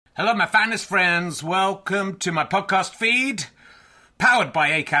Hello, my finest friends. Welcome to my podcast feed, powered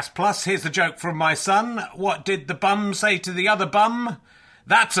by Acast Plus. Here's the joke from my son. What did the bum say to the other bum?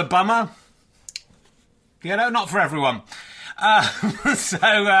 That's a bummer. You know, not for everyone. Look,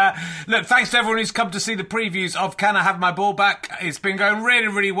 thanks to everyone who's come to see the previews of Can I Have My Ball Back? It's been going really,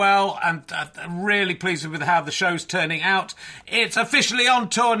 really well, and I'm really pleased with how the show's turning out. It's officially on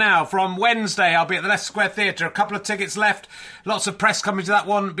tour now. From Wednesday, I'll be at the Leicester Square Theatre. A couple of tickets left. Lots of press coming to that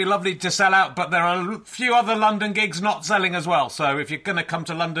one. It'd be lovely to sell out, but there are a few other London gigs not selling as well. So if you're going to come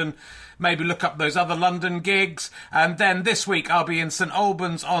to London, maybe look up those other London gigs. And then this week, I'll be in St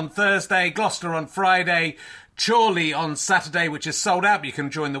Albans on Thursday, Gloucester on Friday, Chorley on Saturday, which is sold out, but you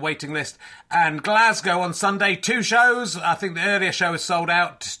can join the waiting list, and Glasgow on Sunday. 2 shows. I think the earlier show is sold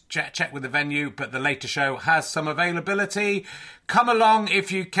out. Check with the venue, but the later show has some availability. Come along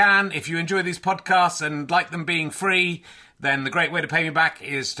if you can. If you enjoy these podcasts and like them being free, then the great way to pay me back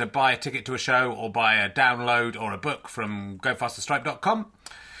is to buy a ticket to a show or buy a download or a book from gofasterstripe.com.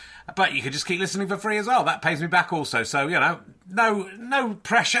 But you could just keep listening for free as well. That pays me back also. So, you know, no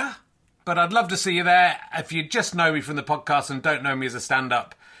pressure. But I'd love to see you there. If you just know me from the podcast and don't know me as a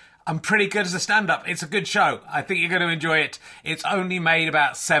stand-up, I'm pretty good as a stand-up. It's a good show. I think you're going to enjoy it. It's only made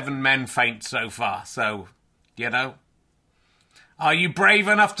about 7 men faint so far. So, you know, are you brave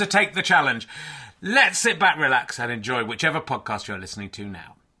enough to take the challenge? Let's sit back, relax, and enjoy whichever podcast you're listening to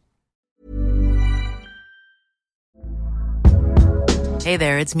now. Hey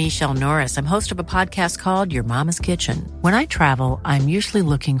there, it's Michelle Norris. I'm host of a podcast called Your Mama's Kitchen. When I travel, I'm usually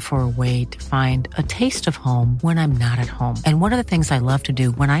looking for a way to find a taste of home when I'm not at home. And one of the things I love to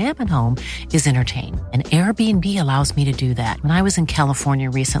do when I am at home is entertain. And Airbnb allows me to do that. When I was in California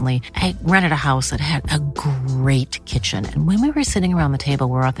recently, I rented a house that had a great kitchen. And when we were sitting around the table,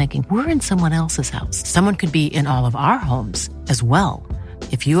 we were all thinking, we're in someone else's house. Someone could be in all of our homes as well.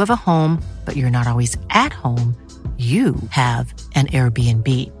 If you have a home, but you're not always at home, you have an Airbnb.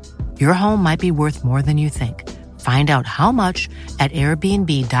 Your home might be worth more than you think. Find out how much at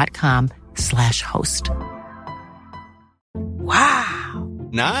airbnb.com/host. Wow.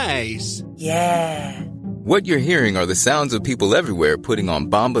 Nice. Yeah. What you're hearing are the sounds of people everywhere putting on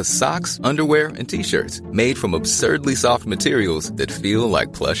Bombas socks, underwear, and T-shirts made from absurdly soft materials that feel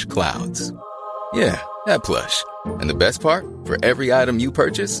like plush clouds. Yeah, that plush. And the best part? For every item you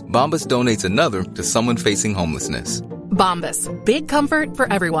purchase, Bombas donates another to someone facing homelessness. Bombas. Big comfort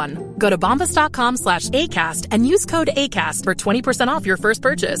for everyone. Go to bombas.com/ACAST and use code ACAST for 20% off your first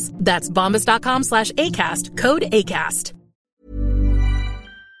purchase. That's bombas.com/ACAST. Code ACAST.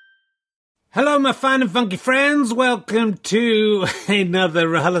 Hello, my fine and funky friends. Welcome to another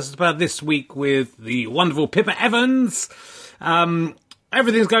RHLSTP this week with the wonderful Pippa Evans.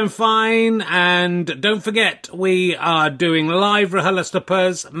 Everything's going fine, and don't forget, we are doing live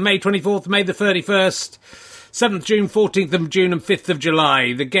RHLSTPs May 24th, May the 31st, 7th June, 14th of June, and 5th of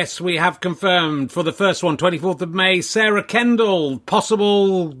July. The guests we have confirmed for the first one, 24th of May, Sarah Kendall,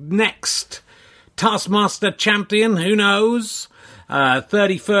 possible next Taskmaster champion, who knows?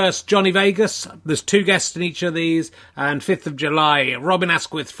 31st, Johnny Vegas. There's 2 guests in each of these. And 5th of July, Robin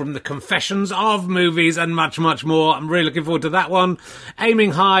Asquith from the Confessions of Movies, and much, much more. I'm really looking forward to that one.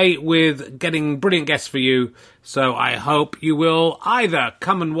 Aiming high with getting brilliant guests for you. So I hope you will either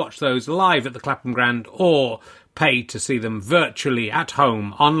come and watch those live at the Clapham Grand or pay to see them virtually at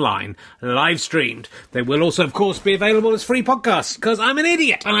home, online, live streamed. They will also, of course, be available as free podcasts, because I'm an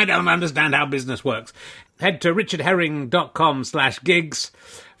idiot and I don't understand how business works. Head to richardherring.com/gigs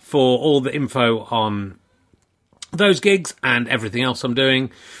for all the info on those gigs and everything else I'm doing.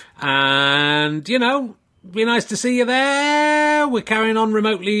 And, you know, be nice to see you there. We're carrying on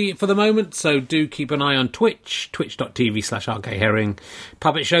remotely for the moment, so do keep an eye on Twitch, twitch.tv/RKHerring.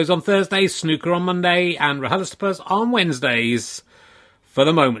 Puppet shows on Thursdays, snooker on Monday, and RHLSTPs on Wednesdays. For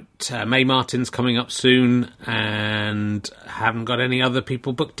the moment, May Martin's coming up soon, and haven't got any other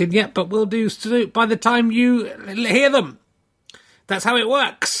people booked in yet, but we'll do by the time you hear them. That's how it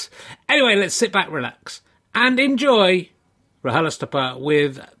works. Anyway, let's sit back, relax, and enjoy RHLSTP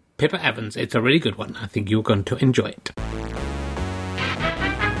with Pippa Evans. It's a really good one. I think you're going to enjoy it.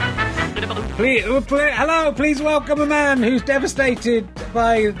 Hello, please welcome a man who's devastated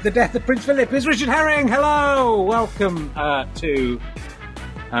by the death of Prince Philip. It's Richard Herring. Hello, welcome to...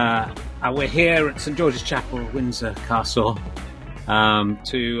 we're here at St George's Chapel, Windsor Castle,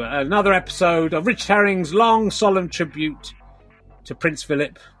 to another episode of Richard Herring's long, solemn tribute to Prince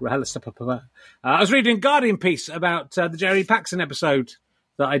Philip. I was reading a Guardian piece about the Jerry Paxson episode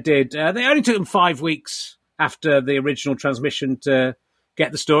that I did. They only took them 5 weeks after the original transmission to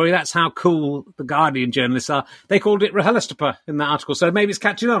get the story. That's how cool the Guardian journalists are. They called it RHLSTP in that article, so maybe it's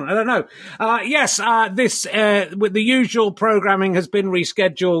catching on. I don't know. This with the usual programming has been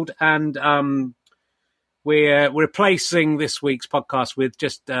rescheduled, and we're replacing this week's podcast with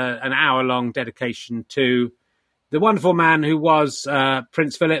just an hour-long dedication to the wonderful man who was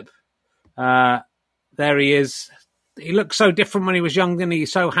Prince Philip. There he is. He looked so different when he was young, and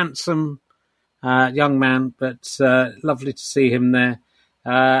he's so handsome, young man, but lovely to see him there.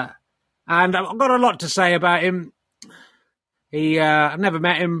 And I've got a lot to say about him. I've never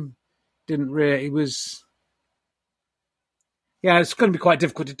met him. Didn't really. He was. Yeah, it's going to be quite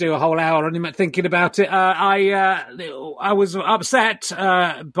difficult to do a whole hour on him thinking about it. I was upset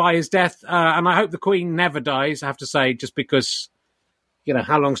by his death, and I hope the Queen never dies, I have to say, just because,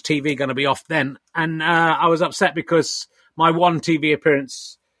 how long's TV going to be off then? And I was upset because my one TV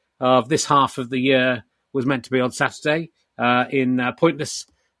appearance of this half of the year was meant to be on Saturday in Pointless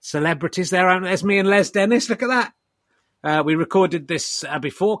Celebrities. There's me and Les Dennis. Look at that. We recorded this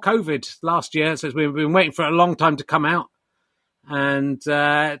before COVID last year, so we've been waiting for a long time to come out. And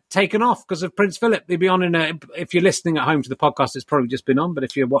taken off because of Prince Philip. They'll be on if you're listening at home to the podcast, it's probably just been on. But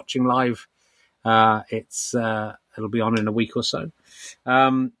if you're watching live, it'll be on in a week or so.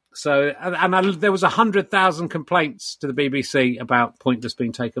 There was 100,000 complaints to the BBC about Pointless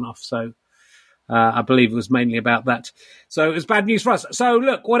being taken off. So I believe it was mainly about that. So it was bad news for us. So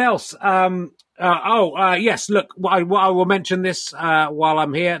look, what else? Yes, look, I will mention this while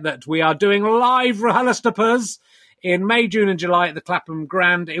I'm here, that we are doing live RHLSTPs in May, June and July at the Clapham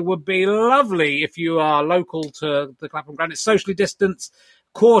Grand. It would be lovely if you are local to the Clapham Grand. It's socially distanced,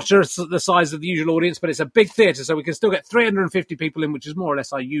 quarter the size of the usual audience, but it's a big theatre, so we can still get 350 people in, which is more or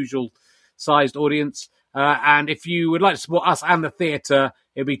less our usual sized audience. And if you would like to support us and the theatre,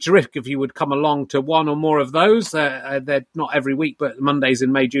 it'd be terrific if you would come along to one or more of those. They're not every week, but Mondays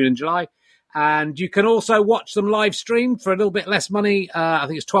in May, June and July. And you can also watch them live streamed for a little bit less money. I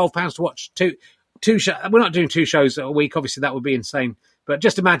think it's £12 to watch two shows. We're not doing 2 shows a week. Obviously, that would be insane. But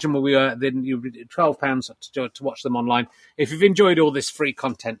just imagine where we were. Then you £12 to watch them online. If you've enjoyed all this free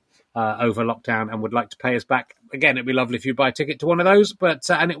content over lockdown and would like to pay us back, again, it'd be lovely if you buy a ticket to one of those. But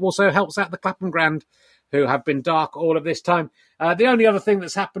and it also helps out the Clapham Grand, who have been dark all of this time. The only other thing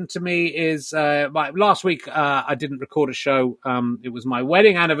that's happened to me is last week I didn't record a show. It was my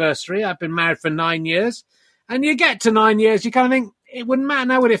wedding anniversary. I've been married for 9 years, and you get to 9 years, you kind of think, it wouldn't matter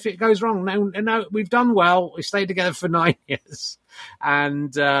now if it goes wrong. No, we've done well. We stayed together for 9 years.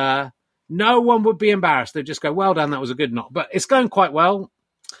 And no one would be embarrassed. They'd just go, well done, that was a good knock. But it's going quite well.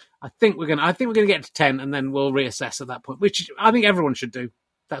 I think we're gonna get to 10 and then we'll reassess at that point, which I think everyone should do.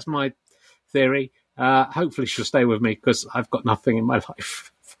 That's my theory. Hopefully she'll stay with me because I've got nothing in my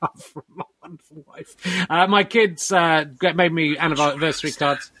life apart from my wonderful wife. My kids made me anniversary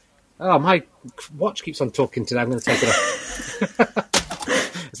cards. Oh, my watch keeps on talking today. I'm going to take it off.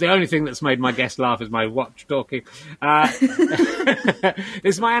 It's the only thing that's made my guest laugh is my watch talking. This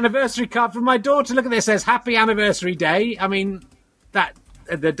is my anniversary card from my daughter. Look at this. It says, Happy Anniversary Day. I mean, that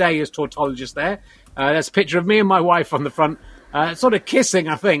the day is tautologist there. There's a picture of me and my wife on the front. Sort of kissing,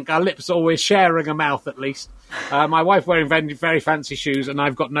 I think. Our lips always sharing a mouth, at least. My wife wearing very, very fancy shoes, and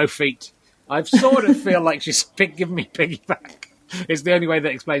I've got no feet. I sort of feel like she's giving me piggyback. It's the only way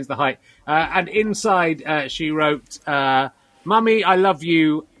that explains the height. And inside, she wrote, Mummy, I love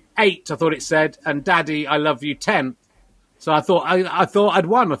you 8, I thought it said, and Daddy, I love you 10. So I thought I'd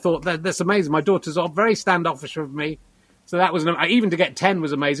won. I thought that's amazing. My daughter's very standoffish with me. So that was even to get 10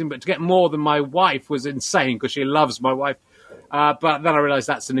 was amazing, but to get more than my wife was insane because she loves my wife. But then I realised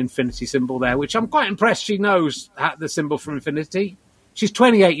that's an infinity symbol there, which I'm quite impressed she knows the symbol for infinity. She's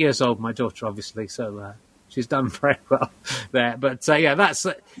 28 years old, my daughter, obviously, so she's done very well there. But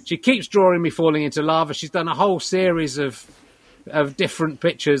she keeps drawing me falling into lava. She's done a whole series of different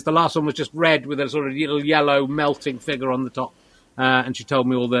pictures. The last one was just red with a sort of little yellow melting figure on the top, and she told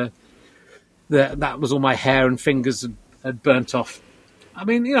me all that was all my hair and fingers had burnt off. I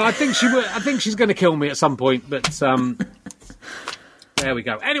mean, I think she's going to kill me at some point, but there we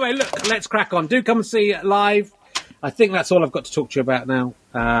go. Anyway, look, let's crack on. Do come and see it live. I think that's all I've got to talk to you about now.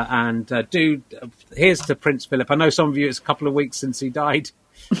 Here's to Prince Philip. I know some of you, it's a couple of weeks since he died,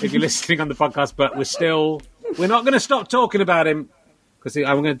 if you're listening on the podcast, but we're not going to stop talking about him because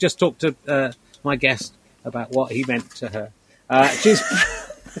I'm going to just talk to my guest about what he meant to her.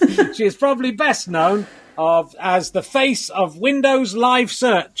 She is probably best known as the face of Windows Live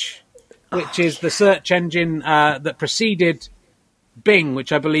Search, which is the search engine that preceded Bing,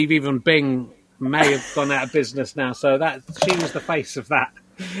 which I believe even Bing may have gone out of business now. So she was the face of that.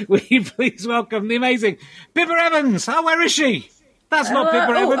 Will you please welcome the amazing Bibber Evans? Where is she? That's not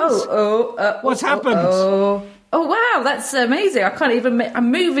Pippa Evans. What's happened? Oh, wow, that's amazing. I can't even...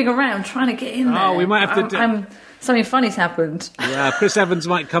 I'm moving around trying to get in there. Oh, we might have to... Something funny's happened. Yeah, Chris Evans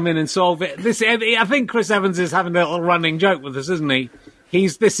might come in and solve it. I think Chris Evans is having a little running joke with us, isn't he?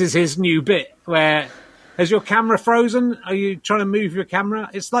 This is his new bit where... Has your camera frozen? Are you trying to move your camera?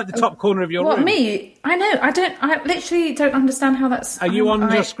 It's like the top corner of your room. What, me? I know. I literally don't understand how that's... Are you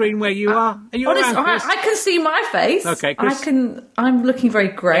on your screen where you are? Are you around, Chris? I can see my face. Okay, Chris. I'm looking very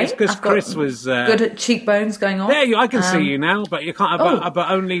great. It's because Chris was... good cheekbones going on. There I can see you now, but you can't... But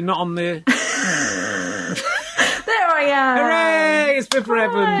only not on the... There I am. Hooray! It's Pippa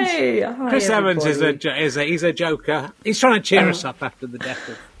Evans. Hi, Chris Evans everybody. he's a joker. He's trying to cheer us up after the death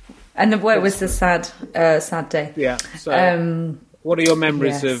of... And it was a sad day. Yeah. So, what are your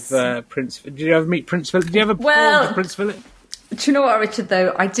memories of Prince? Did you ever meet Prince Philip? Did you ever perform for Prince Philip? Do you know what, Richard,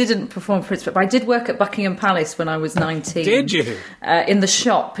 though? I didn't perform for Prince Philip, but I did work at Buckingham Palace when I was 19. Did you? In the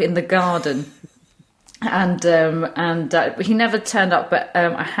shop, in the garden. And he never turned up, but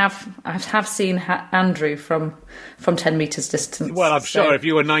I have seen Andrew from 10 metres distance. Well, I'm sure if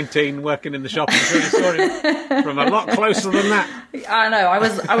you were 19 working in the shop, I'm sure you saw him from a lot closer than that. I know, I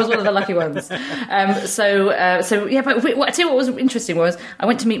was one of the lucky ones. So yeah, but I tell you what was interesting was I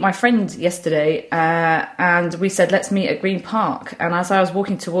went to meet my friend yesterday, and we said let's meet at Green Park. And as I was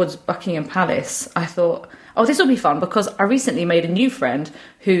walking towards Buckingham Palace, I thought, oh, this will be fun, because I recently made a new friend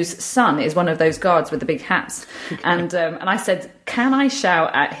whose son is one of those guards with the big hats. And I said, can I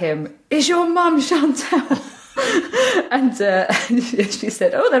shout at him, is your mum Chantal? And she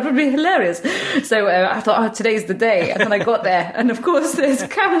said, oh, that would be hilarious. So I thought, oh, today's the day. And then I got there, and of course there's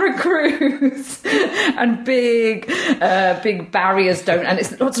camera crews and big barriers and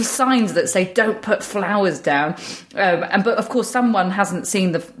it's lots of signs that say don't put flowers down. But of course someone hasn't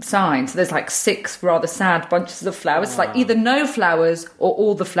seen the sign, so there's like 6 rather sad bunches of flowers. It's like either no flowers or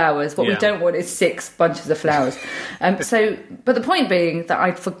all the flowers. What we don't want is 6 bunches of flowers. But the point being that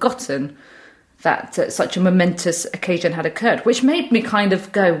I'd forgotten that such a momentous occasion had occurred, which made me kind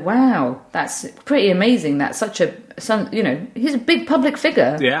of go, wow, that's pretty amazing. That's he's a big public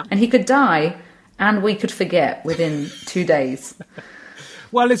figure. Yeah. And he could die and we could forget within 2 days.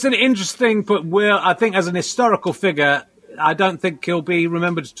 Well, it's an interesting, but I think as an historical figure, I don't think he'll be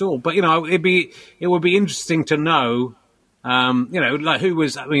remembered at all. But, it would be interesting to know, like who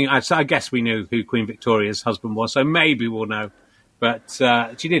was, I guess we knew who Queen Victoria's husband was, so maybe we'll know. But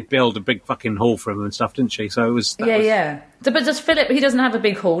she did build a big fucking hall for him and stuff, didn't she? So it was... Yeah. But does Philip, he doesn't have a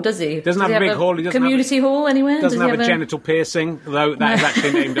big hall, does he? Doesn't have a big hall. He doesn't community hall anywhere? Doesn't have a genital piercing, though that is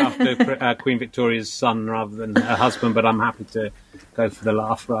actually named after Queen Victoria's son rather than her husband, but I'm happy to go for the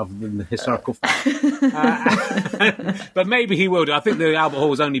laugh rather than the historical fact. But maybe he will do. I think the Albert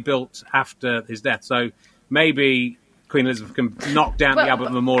Hall was only built after his death, so maybe Queen Elizabeth can knock down the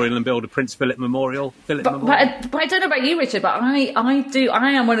Albert Memorial and build a Prince Philip Memorial. But I don't know about you, Richard, but I do.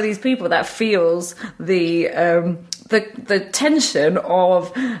 I am one of these people that feels the tension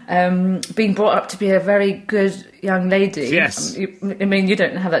of being brought up to be a very good young lady. Yes. You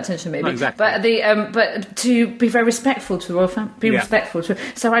don't have that tension, maybe. Not exactly. But to be very respectful to the royal family, respectful to.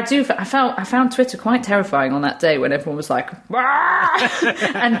 So I do. I found Twitter quite terrifying on that day when everyone was like,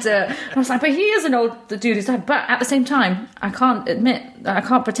 and I was like, but he is an old dude who's died. But at the same time, I can't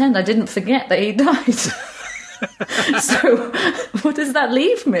pretend I didn't forget that he died. So what does that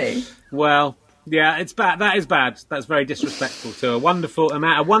leave me? Well. Yeah, it's bad. That is bad. That's very disrespectful to a wonderful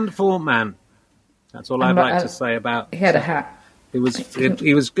man. That's all I'd like to say about. He had a hat. He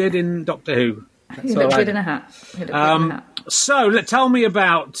was good in Doctor Who. He looked good in a hat. So tell me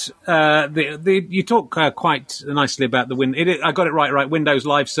about you talk quite nicely about the I got it right. Windows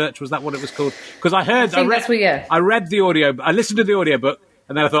Live Search, was that what it was called? Because I read the audio. I listened to the audiobook,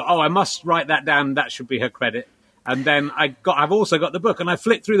 and then I thought, I must write that down. That should be her credit. And then I've also got the book, and I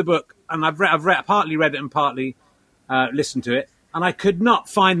flicked through the book, and I've partly read it and partly listened to it, and I could not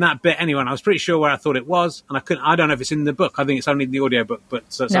find that bit anywhere. And I was pretty sure where I thought it was, and I don't know if it's in the book. I think it's only in the audiobook,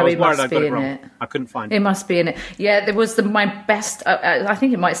 but so I was worried I got it wrong. I couldn't find it. It must be in it. Yeah, there was my best. I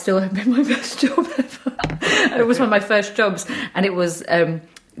think it might still have been my best job ever. It was one of my first jobs, and it was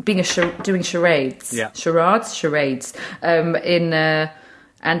doing charades. Yeah, charades.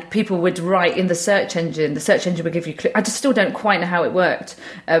 And people would write in the search engine. The search engine would give you... I just still don't quite know how it worked.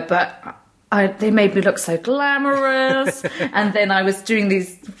 But they made me look so glamorous. And then I was doing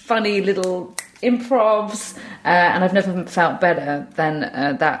these funny little improvs. And I've never felt better than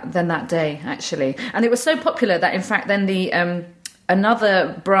that day, actually. And it was so popular that, in fact, then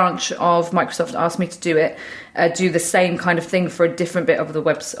another branch of Microsoft asked me to do the same kind of thing for a different bit of a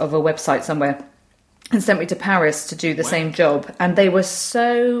website somewhere. and sent me to Paris to do the same job. And they were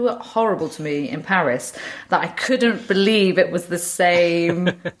so horrible to me in Paris that I couldn't believe it was the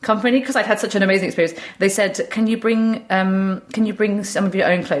same company, because I'd had such an amazing experience. They said, can you bring some of your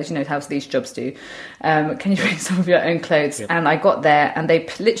own clothes? You know how these jobs do. Can you bring some of your own clothes? Yep. And I got there and they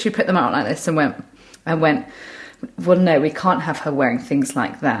literally put them out like this and went, well, no, we can't have her wearing things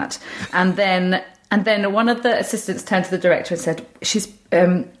like that. And then one of the assistants turned to the director and said,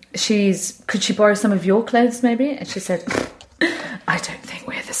 could she borrow some of your clothes maybe? And she said, I don't think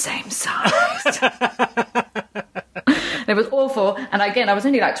we're the same size. It was awful. And again, I was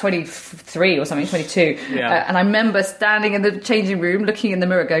only like 23 or something, 22. Yeah. And I remember standing in the changing room, looking in the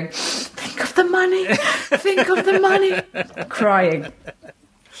mirror going, think of the money, think of the money, crying.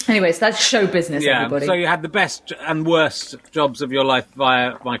 Anyways, that's show business, everybody. So you had the best and worst jobs of your life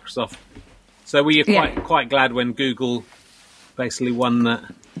via Microsoft. So were you quite glad when Google basically won that?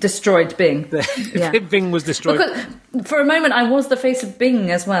 Destroyed Bing. Bing was destroyed. Because for a moment, I was the face of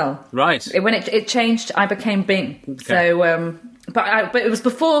Bing as well. Right. When it changed, I became Bing. Okay. So, but it was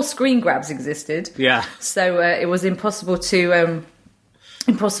before screen grabs existed. Yeah. So it was impossible to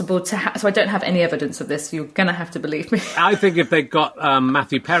so I don't have any evidence of this. You're going to have to believe me. I think if they got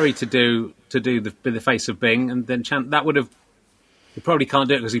Matthew Perry to do the face of Bing, and then that would have. He probably can't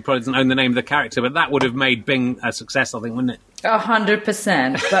do it because he probably doesn't own the name of the character, but that would have made Bing a success, I think, wouldn't it?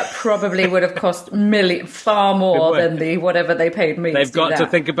 100%, but probably would have cost far more than the whatever they paid me. They've got to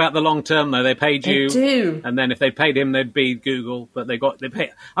think about the long term, though. They paid you, they do, and then if they paid him, they'd be Google. But they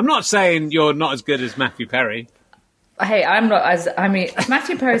pay. I'm not saying you're not as good as Matthew Perry. Hey, I'm not as. I mean,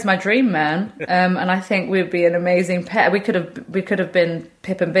 Matthew Perry's my dream man, and I think we'd be an amazing pair. We could have been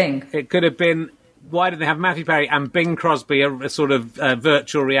Pip and Bing. It could have been. Why did they have Matthew Perry and Bing Crosby, a sort of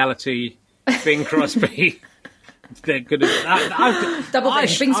virtual reality Bing Crosby? They could have double Bing,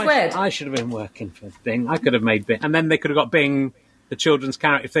 Bing squared. I should have been working for Bing. I could have made Bing, and then they could have got Bing, the children's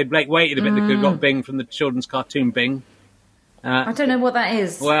character. If they'd waited a bit, they could have got Bing from the children's cartoon Bing. I don't know what that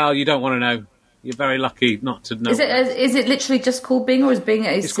is. Well, you don't want to know. You're very lucky not to know. Is it literally just called Bing, or is Bing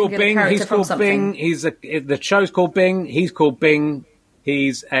a singular character He's called something? Bing. The show's called Bing. He's called Bing.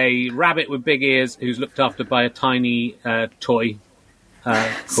 He's a rabbit with big ears who's looked after by a tiny toy.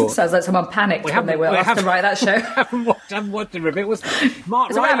 Sounds like someone panicked when they were asked to write that show. I haven't watched it. It was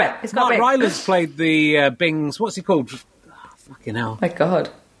Mark Ryler's played the Bing's. What's he called? Oh, fucking hell! My God.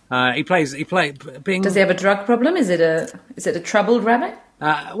 He played Bing. Does he have a drug problem? Is it a troubled rabbit?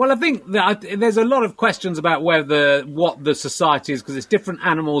 Well, I think there's a lot of questions about what the society is, because it's different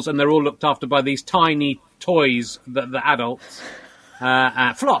animals and they're all looked after by these tiny toys that the adults.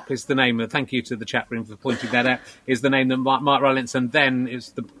 Flop is the name. Thank you to the chat room for pointing that out. Is the name that Mark Rylance, and then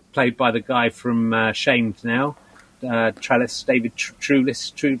is played by the guy from Shamed now, Trellis, David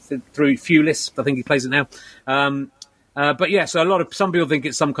Thewlis. I think he plays it now. But yeah, so some people think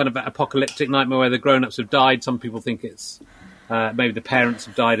it's some kind of apocalyptic nightmare where the grown-ups have died. Some people think it's maybe the parents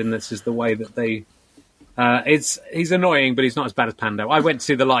have died, and this is the way that they. He's annoying, but he's not as bad as Pando. I went to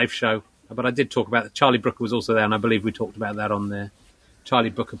see the live show, but I did talk about it. Charlie Brooker was also there, and I believe we talked about that on the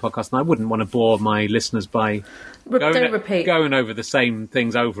Charlie Brooker podcast. And I wouldn't want to bore my listeners by going over the same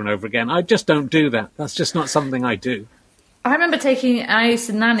things over and over again. I just don't do that. That's just not something I do. I remember I used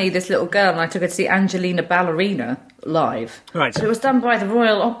to nanny this little girl, and I took her to see Angelina Ballerina live. Right. So it was done by the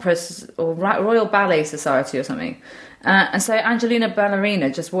Royal Opera or Royal Ballet Society or something. And so Angelina Ballerina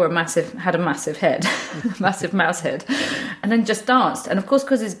just had a massive head, massive mouse head, and then just danced. And of course,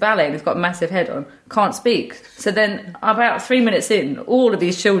 because it's ballet and it's got a massive head on, can't speak. So then about 3 minutes in, all of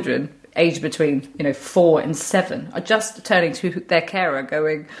these children, aged between 4 and 7, are just turning to their carer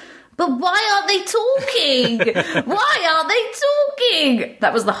going, "But why aren't they talking? Why aren't they talking?"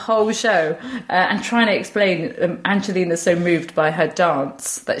 That was the whole show. And trying to explain Angelina's so moved by her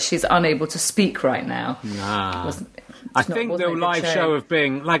dance that she's unable to speak right now. I think the live show of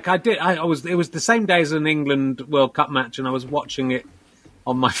Bing, like it was the same day as an England World Cup match, and I was watching it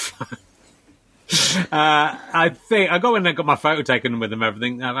on my phone. I think I got in there, got my photo taken with them,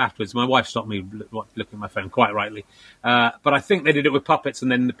 everything afterwards. My wife stopped me looking at my phone, quite rightly. But I think they did it with puppets, and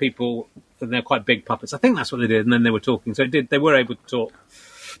then the people, and they're quite big puppets. I think that's what they did, and then they were talking. So they were able to talk.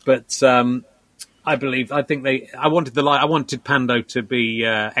 But I wanted Pando to be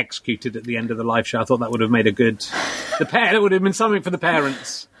executed at the end of the live show. I thought that would have made it would have been something for the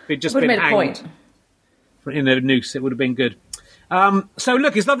parents. It'd just been hanged in a noose. It would have been good. So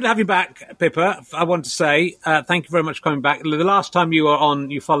look, it's lovely to have you back, Pippa. I want to say thank you very much for coming back. The last time you were on,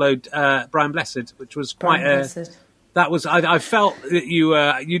 you followed Brian Blessed, which was quite that was. I felt that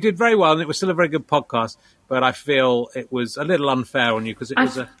you did very well, and it was still a very good podcast. But I feel it was a little unfair on you because it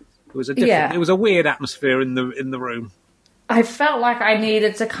was It was a different, It was a weird atmosphere in the room. I felt like I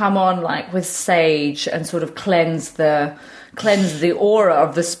needed to come on like with sage and sort of cleanse the aura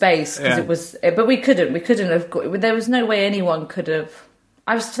of the space because it was, but we couldn't have. There was no way anyone could have.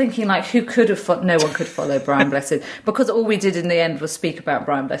 I was thinking, like, who could have... No one could follow Brian Blessed, because all we did in the end was speak about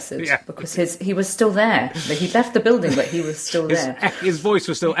Brian Blessed, because he was still there. He left the building, but he was still there. His voice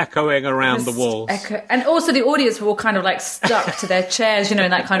was still echoing around the walls. And also the audience were all kind of, like, stuck to their chairs, you know,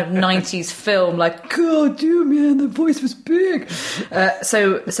 in that kind of 90s film, like, God damn, man, the voice was big.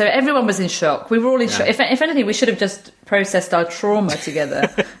 So everyone was in shock. We were all in shock. If anything, we should have just processed our trauma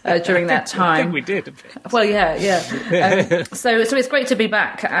together during that time. I think we did a bit. Well, yeah. So it's great to be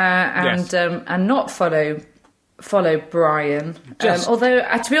back and not follow Brian. Although,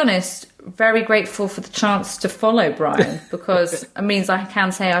 to be honest, very grateful for the chance to follow Brian, because it means I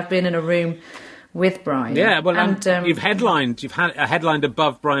can say I've been in a room with Brian. Yeah, well, and you've headlined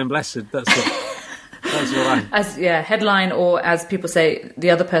above Brian Blessed. That's what. That's what headline, or as people say,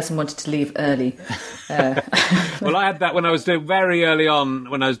 the other person wanted to leave early. Well, I had that when I was doing very early on,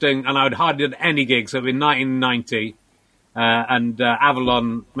 and I would hardly done any gigs. So in 1990, and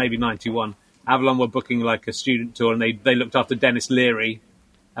Avalon, maybe 91. Avalon were booking like a student tour, and they looked after Dennis Leary,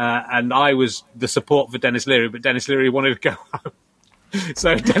 and I was the support for Dennis Leary, but Dennis Leary wanted to go home.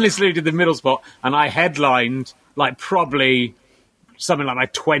 So Dennis Leary did the middle spot, and I headlined like probably something like my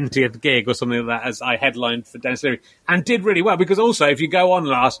 20th gig or something like that, as I headlined for Dennis Leary, and did really well, because also if you go on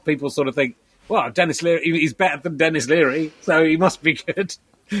last, people sort of think, well, Dennis Leary, he's better than Dennis Leary, so he must be good.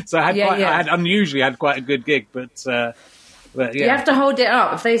 So I had unusually had quite a good gig, but you have to hold it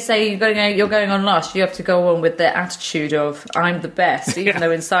up. If they say you're going on last, you have to go on with the attitude of I'm the best, even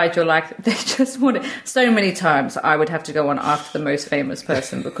though inside you're like, they just want it. So many times I would have to go on after the most famous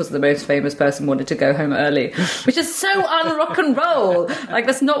person, because the most famous person wanted to go home early, which is so un-rock and roll. Like,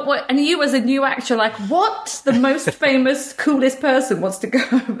 that's not what... And you as a new actor, like, what? The most famous, coolest person wants to go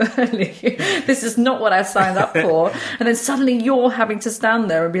home early. This is not what I signed up for. And then suddenly you're having to stand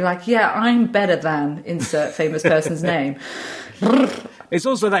there and be like, yeah, I'm better than insert famous person's name. It's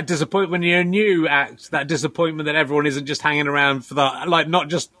also that disappointment when you're a new act, that disappointment that everyone isn't just hanging around for the, like, not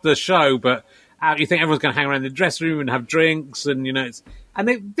just the show, but you think everyone's going to hang around the dressing room and have drinks, and you know, and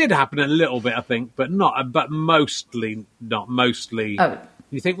it did happen a little bit, I think, but mostly not. Mostly,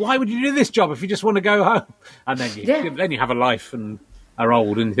 you think, why would you do this job if you just want to go home? And then you have a life and are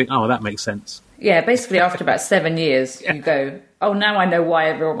old, and you think, oh, that makes sense. Yeah, basically after about 7 years, you go, oh, now I know why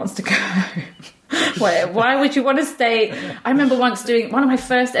everyone wants to go home. Why would you want to stay? I remember once doing one of my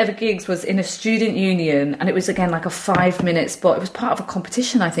first ever gigs was in a student union, and it was again like a 5-minute spot. It was part of a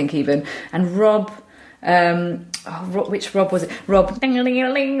competition, I think, even. And Rob, which Rob was it? Rob, ding ding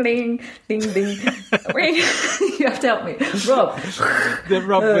ding ding ding ding. You have to help me, Rob. The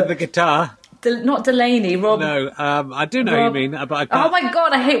Rob with the guitar. Not Delaney, Rob. No, I do know Rob, who you mean, but I can't. Oh my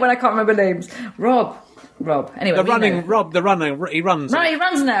God, I hate when I can't remember names. Rob. Anyway, Rob, he runs. Right, he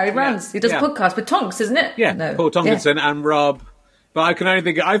runs now. He runs. He does a podcast with Tonks, isn't it? Yeah, no. Paul Tonkinson and Rob. But I can only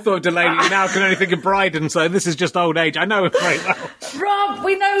think. I thought Delaney, and now I can only think of Bryden. So this is just old age. I know him very well. Rob,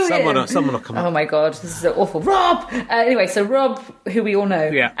 we know him. Someone will come. Oh my God, this is awful. Rob. Anyway, so Rob, who we all know.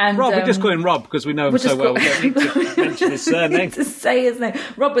 Yeah. And Rob. We just call him Rob because we know him so well. We don't need to mention his surname. To say his name.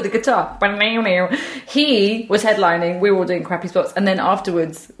 Rob with the guitar. He was headlining. We were all doing crappy spots, and then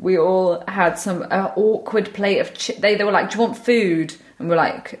afterwards, we all had some awkward plate of chips. They were like, "Do you want food?" And we're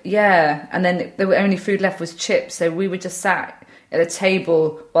like, "Yeah." And then the only food left was chips, so we were just sat at a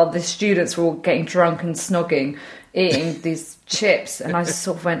table while the students were all getting drunk and snogging, eating these chips, and I just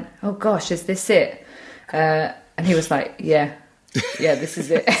sort of went, "Oh gosh, is this it?" And he was like, "Yeah, this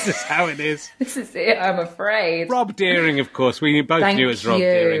is it. This is how it is. This is it. I'm afraid." Rob Deering, of course. We both knew it was Rob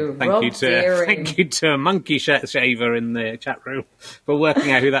Deering. Thank you to Monkey Shaver in the chat room for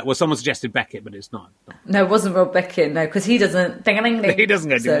working out who that was. Someone suggested Beckett, but it's not. No, it wasn't Rob Beckett. No, because he doesn't. He doesn't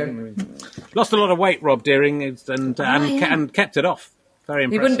go. So. Lost a lot of weight, Rob Deering, and kept it off. Very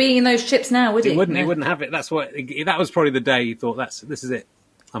impressive. He wouldn't be eating those chips now, would he? He wouldn't. No. He wouldn't have it. That was probably the day he thought, this is it.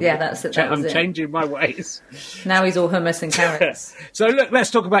 That's it. I'm changing my ways. Now he's all hummus and carrots. So look, let's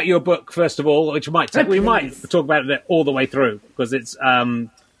talk about your book first of all, which might talk about it all the way through, because it's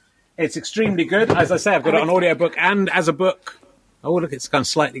extremely good. As I say, I've got it on audiobook and as a book. Oh, look, it's kind of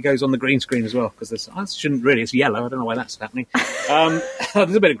slightly goes on the green screen as well, because it's yellow. I don't know why that's happening.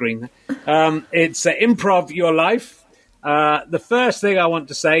 There's a bit of green there. It's Improv Your Life. The first thing I want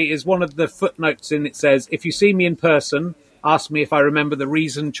to say is one of the footnotes in it says, if you see me in person, ask me if I remember the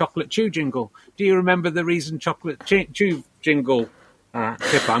Reason Chocolate Chew jingle. Do you remember the Reason Chocolate Chew jingle,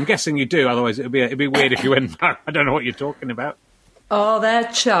 Pippa? I'm guessing you do, otherwise it'd be weird if you went, no, I don't know what you're talking about. All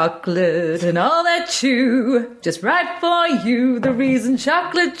that chocolate and all that chew, just right for you, the reason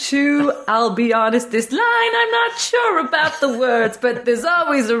chocolate chew. I'll be honest, this line I'm not sure about the words, but there's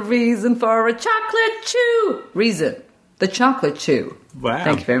always a reason for a chocolate chew. Reason, the chocolate chew. Wow.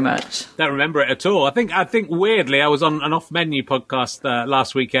 Thank you very much. Don't remember it at all. I think weirdly, I was on an off-menu podcast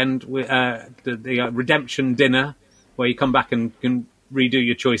last weekend with the Redemption Dinner, where you come back and can redo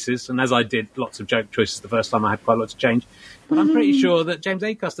your choices. And as I did lots of joke choices the first time, I had quite a lot to change. But I'm pretty sure that James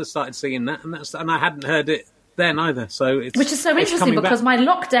Acaster started singing that, and I hadn't heard it then either. So it's, which is so interesting because my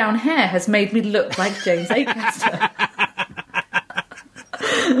lockdown hair has made me look like James Acaster.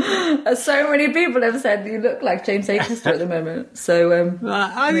 So many people have said you look like James Acaster at the moment. So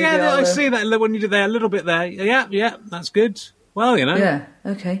I see that when you do there a little bit there. Yeah, that's good. Well, you know, yeah,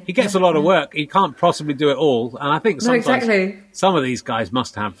 okay. He gets a lot of work. He can't possibly do it all, and I think sometimes some of these guys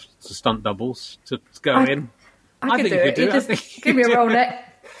must have stunt doubles to go in. I think you could do it. Just give me a roll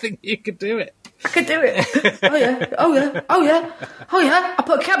neck. I think you could do it. I could do it. Oh yeah. I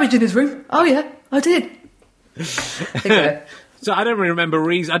put a cabbage in his room. Oh yeah, I did. So I don't really remember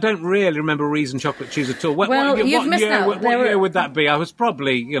Reason. I don't really remember Reason chocolate chews at all. What year would that be? I was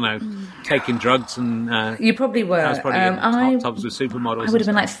probably, taking drugs and. You probably were. I was probably in hot tubs with supermodels. I would have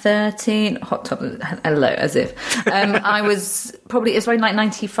been like 13. Hot tubs. Hello, as if. I was probably. It's like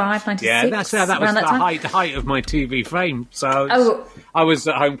 95, 96. Yeah, that was the height of my TV fame. So I was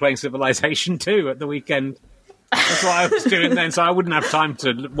at home playing Civilization 2 at the weekend. That's what I was doing then. So I wouldn't have time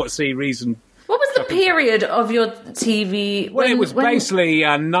to see Reason. What was the period of your TV? It was basically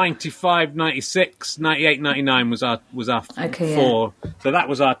 95, 96, 98, 99 was our four. Yeah. So that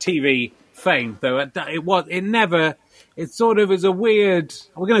was our TV fame, though. It sort of is a weird...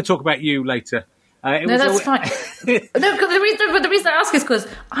 We're going to talk about you later. That's fine. No, the reason I ask is because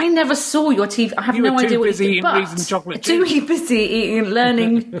I never saw your TV. I have no idea what you did. But too busy eating,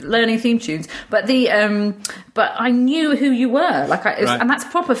 learning theme tunes. But but I knew who you were. And that's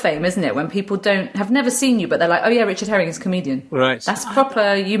proper fame, isn't it? When people have never seen you, but they're like, oh yeah, Richard Herring is a comedian. Right. That's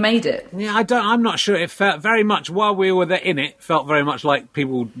proper. You made it. Yeah, I'm not sure. It felt very much while we were there in it. Felt very much like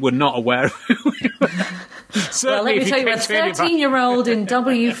people were not aware of who we were. Well, let me tell you, a 13-year-old in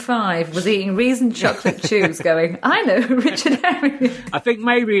W5 was eating Reason chocolate chews going, I know Richard Herring. I think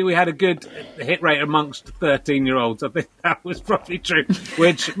maybe we had a good hit rate amongst 13-year-olds. I think that was probably true,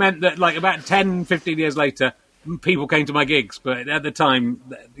 which meant that about 10, 15 years later, people came to my gigs. But at the time,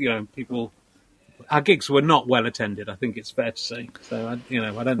 our gigs were not well attended, I think it's fair to say. So, I don't think we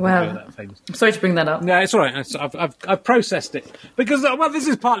were that famous. I'm sorry to bring that up. No, it's all right. I've processed it. Because, this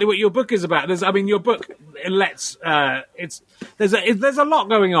is partly what your book is about. Your book lets... There's a lot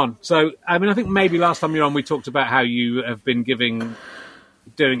going on. So, I think maybe last time you were on, we talked about how you have been doing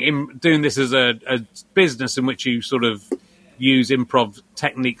this as a business in which you sort of use improv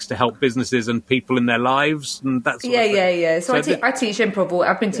techniques to help businesses and people in their lives and that sort of thing. Yeah. So I teach improv.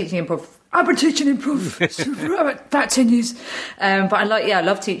 I've been teaching improv. I've been teaching improv for about 10 years. But I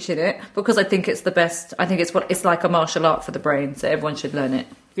love teaching it because I think it's the best. I think it's like a martial art for the brain, so everyone should learn it.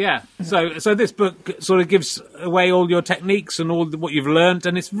 Yeah. So this book sort of gives away all your techniques and all what you've learned,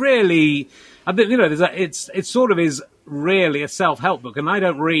 and it's really, I think, it sort of is really a self-help book, and I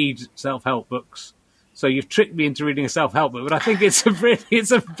don't read self-help books. So you've tricked me into reading a self-help book, but I think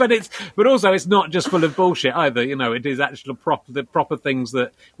but also it's not just full of bullshit either. It is actually the proper things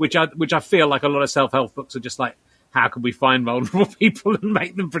which I feel like a lot of self-help books are just like, how can we find vulnerable people and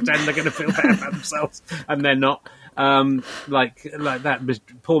make them pretend they're going to feel better about themselves and they're not. Like that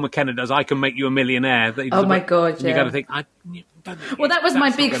Paul McKenna does, I Can Make You a Millionaire. Oh my God! Yeah. You got to think. Well, that was my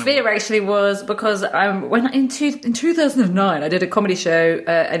big fear actually, was because when in 2009 I did a comedy show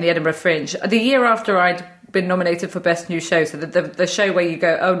in the Edinburgh Fringe, the year after I'd been nominated for Best New Show, so the show where you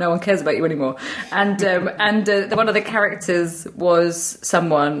go, oh, no one cares about you anymore, and one of the characters was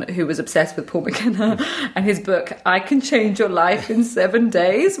someone who was obsessed with Paul McKenna and his book I Can Change Your Life in 7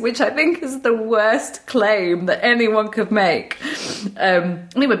 Days, which I think is the worst claim that anyone could make.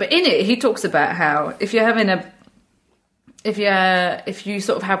 Anyway, but in it he talks about how if you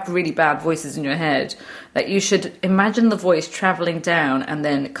sort of have really bad voices in your head, that you should imagine the voice travelling down and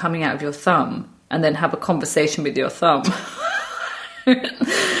then coming out of your thumb, and then have a conversation with your thumb.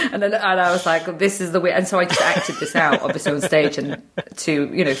 and I was like, this is the way. And so I just acted this out, obviously, on stage, and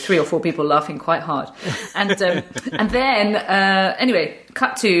to 3 or 4 people laughing quite hard. And then anyway,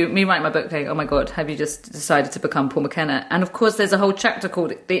 cut to me writing my book going, oh my God, have you just decided to become Paul McKenna? And of course there's a whole chapter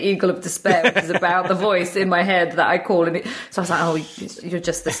called The Eagle of Despair, which is about the voice in my head that I call. And so I was like, oh, you're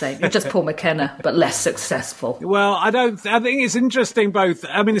just the same. You're just Paul McKenna, but less successful. Well, I think it's interesting both.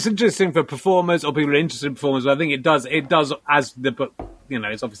 I mean, it's interesting for performers or people who are interested in performers, but I think it does as the book,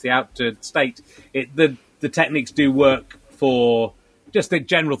 it's obviously out to state, the techniques do work for just the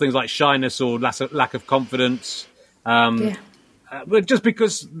general things like shyness or lack of confidence. But just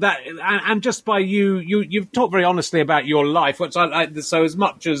because that, and just by you've talked very honestly about your life. So as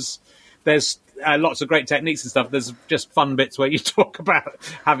much as there's lots of great techniques and stuff, there's just fun bits where you talk about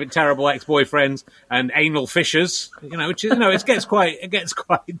having terrible ex-boyfriends and anal fissures, which is, it gets quite.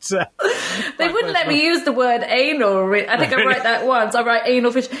 They wouldn't let me use the word anal. I think I wrote that once. I write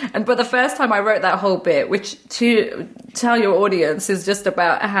anal fish, but the first time I wrote that whole bit, which to tell your audience is just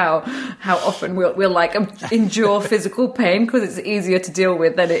about how often we'll like endure physical pain because it's easier to deal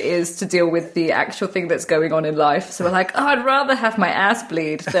with than it is to deal with the actual thing that's going on in life. So we're like, I'd rather have my ass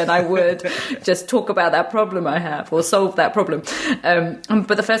bleed than I would just talk about that problem I have or solve that problem.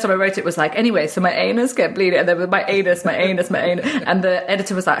 But the first time I wrote it was like, anyway, so my anus kept bleeding, and then with my anus, and the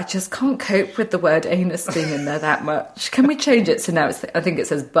editor was like, I just can't cope with the word anus being in there that much. Can we change it? So now I think it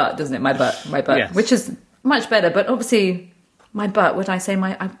says butt, doesn't it? My butt, yes. Which is much better. But obviously, my butt. Would I say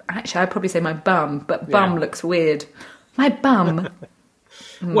I'd probably say my bum, but bum looks weird. My bum.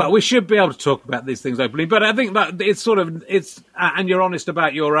 Well, we should be able to talk about these things openly, but I think that it's and you're honest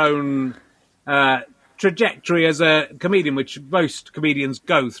about your own trajectory as a comedian, which most comedians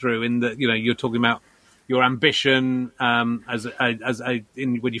go through. In that, you're talking about your ambition when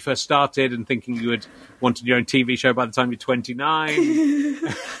you first started, and thinking you had wanted your own TV show by the time you're 29,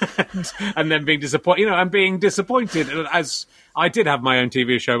 and then being disappointed. And being disappointed as. I did have my own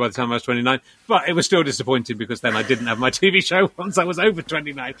TV show by the time I was 29, but it was still disappointing because then I didn't have my TV show once I was over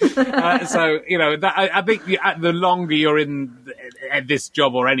 29. I think the longer you're in this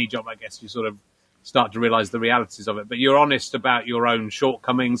job or any job, I guess, you sort of start to realise the realities of it. But you're honest about your own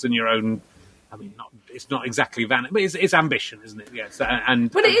shortcomings and your own. I mean, it's not exactly vanity, but it's ambition, isn't it? Yes,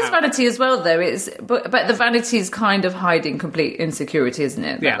 but it is vanity as well, though. But the vanity is kind of hiding complete insecurity, isn't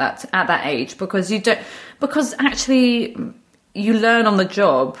it? At that age, because actually. You learn on the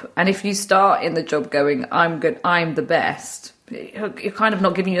job, and if you start in the job going, I'm good, I'm the best, you're kind of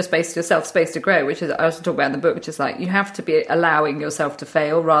not giving space to grow, which is, I also talk about in the book, which is like, you have to be allowing yourself to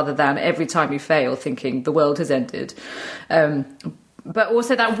fail rather than every time you fail thinking the world has ended. But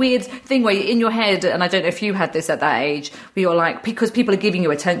also that weird thing where you're in your head, and I don't know if you had this at that age, where you're like, because people are giving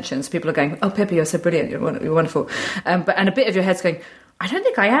you attention, so people are going, oh, Pippi, you're so brilliant, you're wonderful. And a bit of your head's going, I don't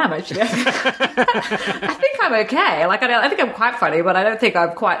think I am, actually. I think I'm okay. Like, I think I'm quite funny, but I don't think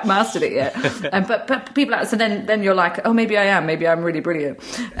I've quite mastered it yet. But people, so then you're like, oh, maybe I am. Maybe I'm really brilliant.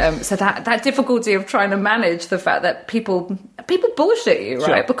 So that difficulty of trying to manage the fact that people bullshit you, right?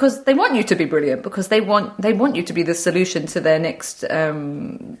 Sure. Because they want you to be brilliant, because they want you to be the solution to their next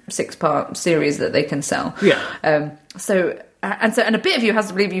 6-part series that they can sell. Yeah. And a bit of you has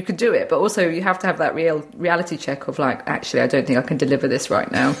to believe you could do it, but also you have to have that reality check of like, actually, I don't think I can deliver this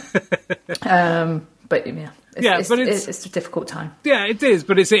right now. But it's a difficult time. Yeah, it is.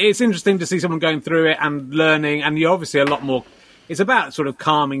 But it's interesting to see someone going through it and learning, and you're obviously a lot more. It's about sort of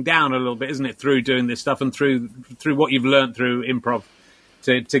calming down a little bit, isn't it, through doing this stuff and through what you've learned through improv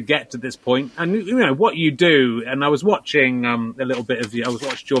to get to this point. And what you do. And I was watching a little bit of you. I was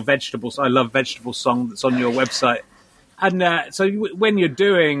watching your vegetables. I love vegetables song that's on your website. And so when you're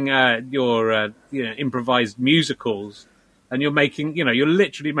doing your improvised musicals, and you're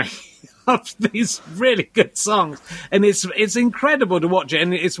literally making up these really good songs, and it's incredible to watch it.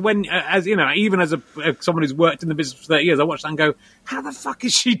 And it's when, even as someone who's worked in the business for 30 years, I watch that and go, how the fuck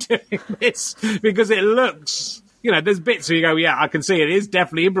is she doing this? Because it looks, there's bits where you go, yeah, I can see it is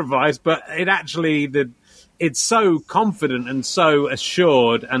definitely improvised, but it actually it's so confident and so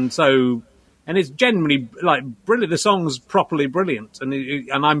assured and so. And it's genuinely, like, brilliant. The song's properly brilliant.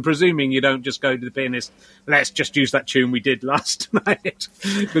 And I'm presuming you don't just go to the pianist, let's just use that tune we did last night.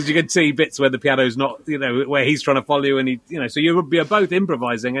 Because you can see bits where the piano's not, where he's trying to follow you. And so you're both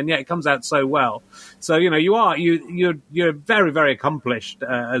improvising, and yet it comes out so well. So, you're very, very accomplished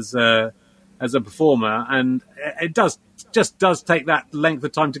as a performer. And it does take that length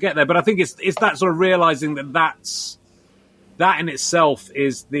of time to get there. But I think it's that sort of realizing that in itself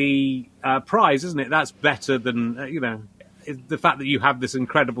is the prize, isn't it? That's better than, the fact that you have this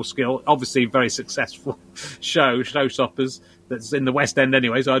incredible skill, obviously very successful Showstoppers, that's in the West End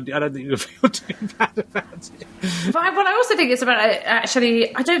anyway, so I don't think you'll feel too bad about it. But what I also think is about,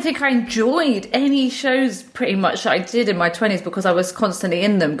 actually, I don't think I enjoyed any shows pretty much that I did in my 20s, because I was constantly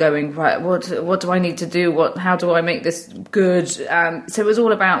in them going, right, what do I need to do? How do I make this good? So it was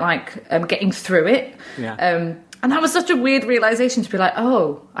all about like getting through it. Yeah. And that was such a weird realisation, to be like,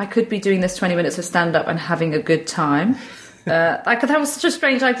 oh, I could be doing this 20 minutes of stand-up and having a good time. Like, that was such a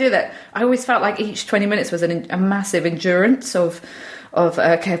strange idea, that I always felt like each 20 minutes was a massive endurance of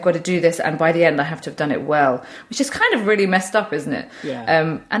okay, I've got to do this, and by the end I have to have done it well, which is kind of really messed up, isn't it?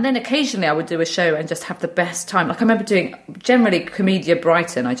 Yeah. And then occasionally I would do a show and just have the best time. Like, I remember doing, generally, Comedia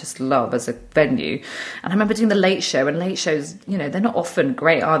Brighton, I just love as a venue. And I remember doing the Late Show, and late shows, you know, they're not often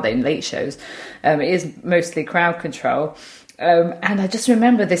great, are they, late shows? It is mostly crowd control. And I just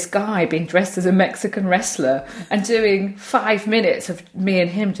remember this guy being dressed as a Mexican wrestler and doing 5 minutes of me and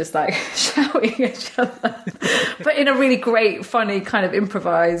him just like shouting at each other, but in a really great, funny kind of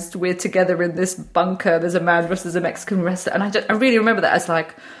improvised, we're together in this bunker, there's a man dressed as a Mexican wrestler. And I really remember that as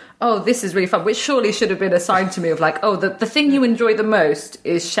like, oh, this is really fun, which surely should have been a sign to me of like, oh, the thing you enjoy the most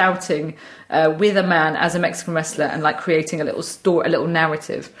is shouting with a man as a Mexican wrestler and like creating a little story, a little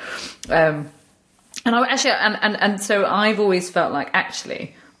narrative. And I actually, and so I've always felt like,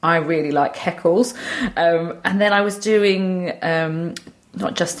 actually, I really like heckles. And then I was doing,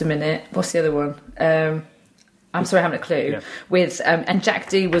 not Just a Minute, what's the other one? I'm sorry, I haven't a clue. Yeah. With and Jack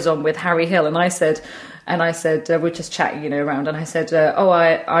D was on with Harry Hill, and I said, we're just chatting, you know, around, and I said,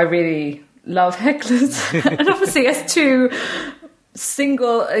 I really love hecklers, and obviously as two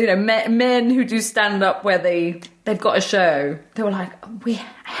single, you know, men who do stand up where they've got a show, they were like, we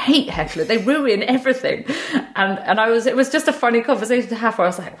hate hecklers, they ruin everything, and it was just a funny conversation to have, where I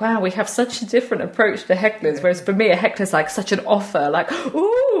was like, wow, we have such a different approach to hecklers, whereas for me a heckler's like such an offer, like,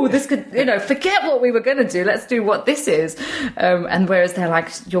 ooh, this could, you know, forget what we were going to do, let's do what this is, and whereas they're like,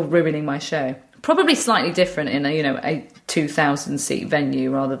 you're ruining my show. Probably slightly different in a 2,000 seat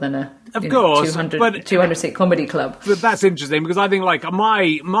venue rather than a 200 seat comedy club. But that's interesting, because I think like my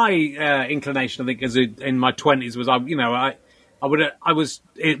inclination, I think, as in my 20s was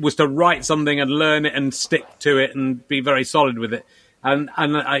it was to write something and learn it and stick to it and be very solid with it. And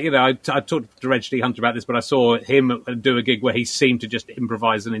I talked to Reg D. Hunter about this, but I saw him do a gig where he seemed to just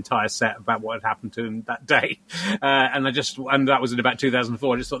improvise an entire set about what had happened to him that day. And that was in about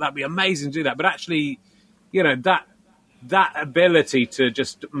 2004. I just thought that'd be amazing to do that. But actually, you know, that ability to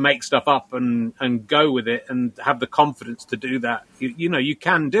just make stuff up and go with it and have the confidence to do that, you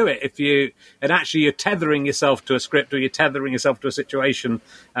can do it and you're tethering yourself to a script, or you're tethering yourself to a situation.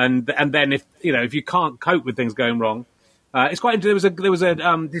 And then if you can't cope with things going wrong, it's quite interesting. There was a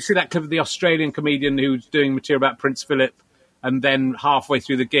do you see that clip of the Australian comedian who's doing material about Prince Philip, and then halfway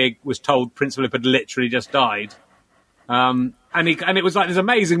through the gig was told Prince Philip had literally just died, and it was like this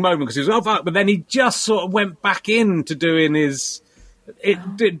amazing moment, because he was oh fuck, but then he just sort of went back into doing his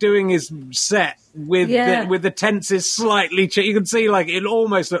set with the tenses slightly. You can see like it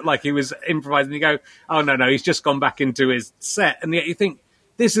almost looked like he was improvising. You go, oh no, he's just gone back into his set, and yet you think,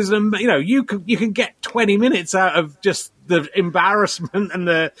 this is, you can get 20 minutes out of just the embarrassment and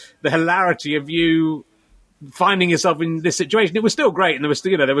the hilarity of you finding yourself in this situation. It was still great, and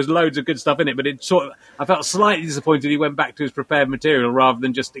there was loads of good stuff in it, but I felt slightly disappointed he went back to his prepared material rather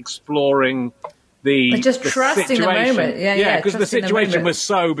than just exploring just trusting situation. The moment. Yeah, because the situation was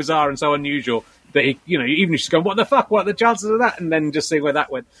so bizarre and so unusual that he, even if she's going, what the fuck, what are the chances of that? And then just seeing where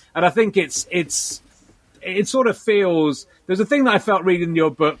that went. And I think it sort of feels. There's a thing that I felt reading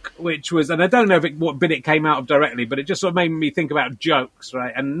your book, which was, and I don't know what bit it came out of directly, but it just sort of made me think about jokes,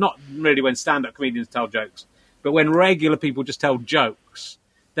 right? And not really when stand-up comedians tell jokes, but when regular people just tell jokes,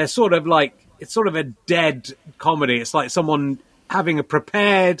 they're sort of like, it's sort of a dead comedy. It's like someone having a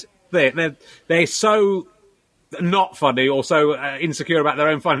prepared thing. They're so not funny or so insecure about their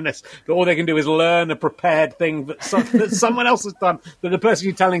own funniness that all they can do is learn a prepared thing that someone else has done, that the person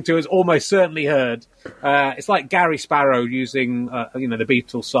you're telling to has almost certainly heard. It's like Gary Sparrow using the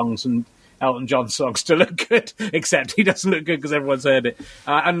Beatles songs and Elton John songs to look good, except he doesn't look good because everyone's heard it.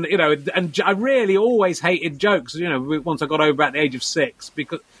 And I really always hated jokes, once I got over at the age of 6,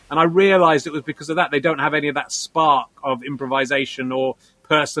 and I realised it was because of that. They don't have any of that spark of improvisation or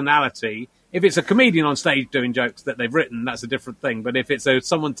personality. If it's a comedian on stage doing jokes that they've written, that's a different thing. But if it's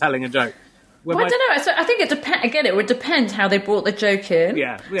someone telling a joke... I don't know. So I think it would depend how they brought the joke in.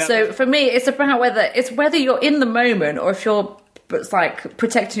 Yeah. So for me, it's about whether you're in the moment or if you're but it's like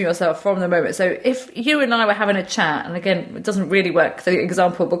protecting yourself from the moment. So if you and I were having a chat, and again, it doesn't really work, the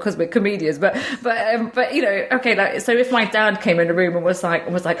example, because we're comedians, but you know, okay, like, so if my dad came in the room and was like,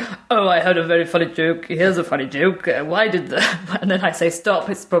 oh, I heard a very funny joke, here's a funny joke, why did that? And then I say, stop,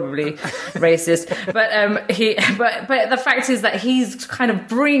 it's probably racist. But the fact is that he's kind of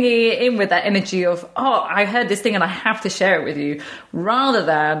bringing it in with that energy of, oh, I heard this thing and I have to share it with you, rather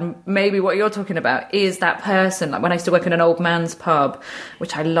than maybe what you're talking about is that person, like when I used to work in an old man's pub,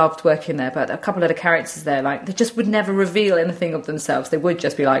 which I loved working there, but a couple of the characters there, like, they just would never reveal anything of themselves. They would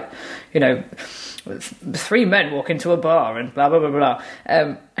just be like, you know, 3 men walk into a bar and blah, blah, blah, blah.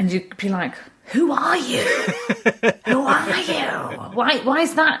 And you'd be like, who are you? Who are you? Why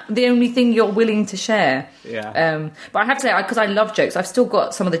is that the only thing you're willing to share? Yeah. But I have to say, because I love jokes, I've still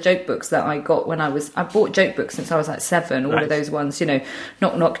got some of the joke books that I got when I bought joke books since I was like 7, all of those ones, you know,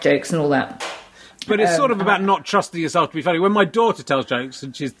 knock jokes and all that. But it's sort of about not trusting yourself to be funny. When my daughter tells jokes,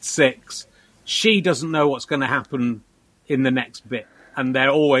 and she's 6, she doesn't know what's going to happen in the next bit. And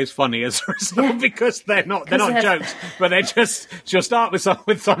they're always funny as a result, because they're not jokes, but she'll start with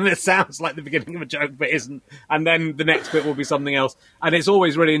something that sounds like the beginning of a joke but isn't, and then the next bit will be something else, and it's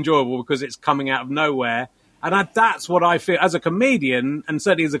always really enjoyable because it's coming out of nowhere. And that's what I feel as a comedian, and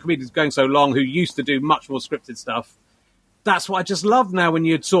certainly as a comedian who's going so long, who used to do much more scripted stuff. That's what I just love now, when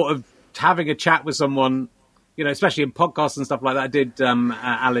you're sort of having a chat with someone, you know, especially in podcasts and stuff like that. I did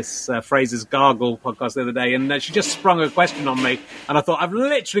Alice Fraser's Gargle podcast the other day, and she just sprung a question on me, and I thought, I've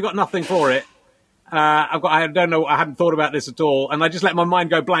literally got nothing for it. I don't know, I hadn't thought about this at all, and I just let my mind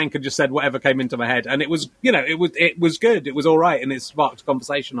go blank and just said whatever came into my head, and it was, you know, it was good, it was all right, and it sparked a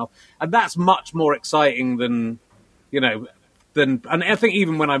conversation off, and that's much more exciting than, you know, and I think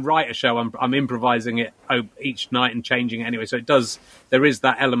even when I write a show, I'm improvising it each night and changing it anyway. So there is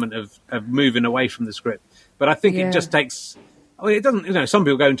that element of moving away from the script. But I think it just takes, it doesn't, you know, some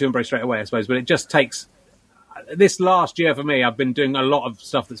people go into embrace straight away, I suppose, but it just takes, this last year for me, I've been doing a lot of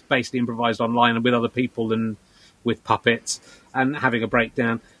stuff that's basically improvised online and with other people and with puppets and having a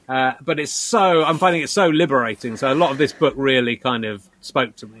breakdown. But I'm finding it so liberating. So a lot of this book really kind of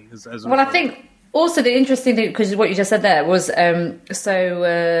spoke to me. Well, I think also the interesting thing, because what you just said there was,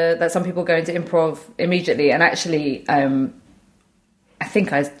 that some people go into improv immediately, and actually, I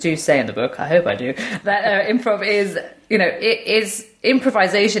think I do say in the book, I hope I do, that improv is, you know,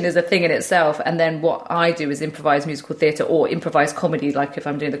 improvisation is a thing in itself, and then what I do is improvise musical theatre or improvise comedy, like if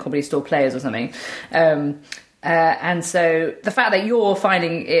I'm doing the Comedy Store Players or something. And so the fact that you're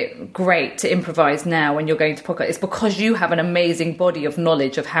finding it great to improvise now when you're going to podcast is because you have an amazing body of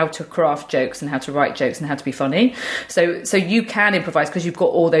knowledge of how to craft jokes and how to write jokes and how to be funny. So you can improvise because you've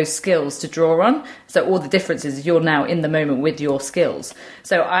got all those skills to draw on. So all the difference is you're now in the moment with your skills.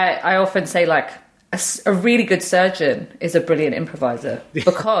 So I often say, like, a really good surgeon is a brilliant improviser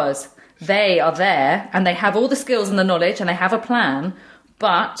because they are there and they have all the skills and the knowledge and they have a plan.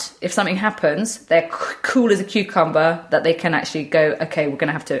 But if something happens, they're cool as a cucumber that they can actually go, okay, we're going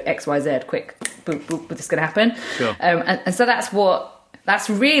to have to X, Y, Z, quick, boop, boop, this is going to happen. Sure. And so that's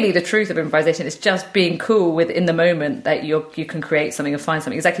really the truth of improvisation. It's just being cool with in the moment that you can create something and find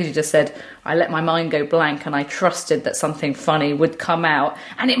something. Exactly as you just said, I let my mind go blank and I trusted that something funny would come out.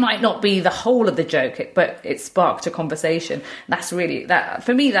 And it might not be the whole of the joke, but it sparked a conversation. That's really, that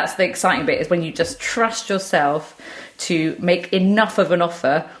for me, that's the exciting bit, is when you just trust yourself to make enough of an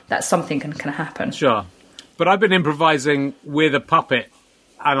offer that something can happen. Sure. But I've been improvising with a puppet,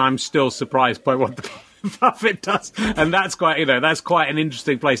 and I'm still surprised by what the puppet does. And that's quite an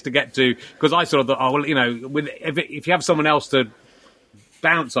interesting place to get to, because I sort of thought, oh, well, you know, if you have someone else to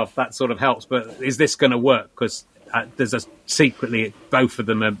bounce off, that sort of helps. But is this going to work? Because secretly, both of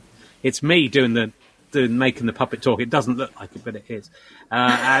them are, it's me doing making the puppet talk. It doesn't look like it, but it is.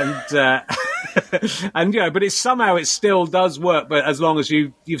 And you know, but it still does work. But as long as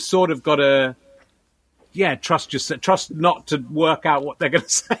you've sort of got to, trust not to work out what they're going to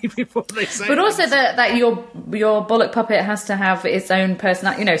say before they say. But also that your bollock puppet has to have its own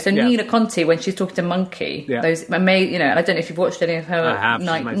personality. You know, so Nina Conti, when she's talking to Monkey, those amazing. You know, I don't know if you've watched any of her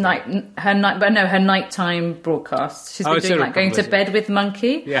nighttime broadcasts. She's been doing like going to bed with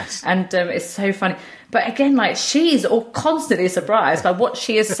Monkey. Yes, and it's so funny. But again, like, she's all constantly surprised by what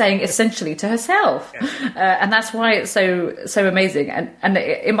she is saying essentially to herself. And that's why it's so amazing. And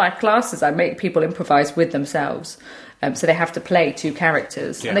in my classes, I make people improvise with themselves. So they have to play two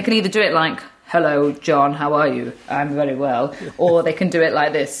characters. And they can either do it like hello, John, how are you? I'm very well. Or they can do it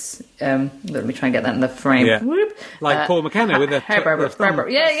like this. Let me try and get that in the frame. Yeah. Whoop. Like Paul McKenna with a...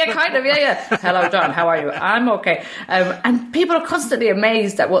 Yeah, kind of. Yeah. Hello, John, how are you? I'm okay. And people are constantly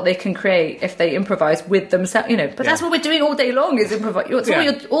amazed at what they can create if they improvise with themselves, But that's what we're doing all day long, is improvise.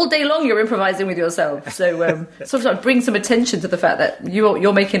 All day long you're improvising with yourself. So sort of bring some attention to the fact that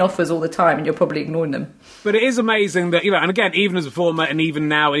you're making offers all the time and you're probably ignoring them. But it is amazing that, and again, even as a performer and even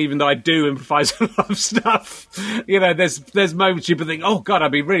now, and even though I do improvise a lot of stuff, there's moments you think, oh, God,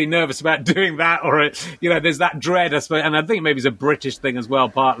 I'd be really nervous about doing that. Or, there's that dread, I suppose. And I think maybe it's a British thing as well,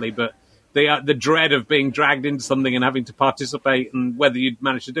 partly. But the dread of being dragged into something and having to participate and whether you'd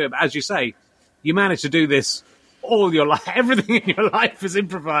manage to do it. But as you say, you manage to do this all your life. Everything in your life is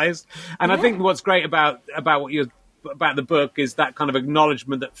improvised. And I think what's great about the book is that kind of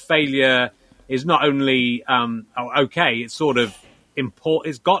acknowledgement that failure is not only okay, it's sort of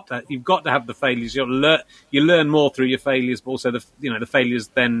important. You've got to have the failures. You learn more through your failures, but also the failures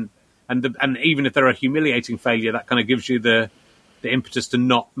then, and even if they're a humiliating failure, that kind of gives you the impetus to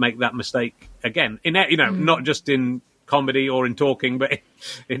not make that mistake again. Not just in comedy or in talking, but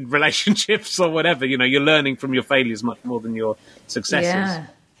in relationships or whatever. You're learning from your failures much more than your successes. Yeah.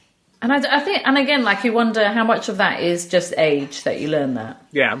 And I think, and again, like, you wonder how much of that is just age that you learn that.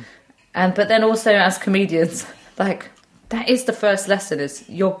 Yeah. But then also as comedians, like, that is the first lesson, is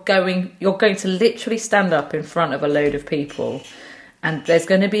you're going to literally stand up in front of a load of people, and there's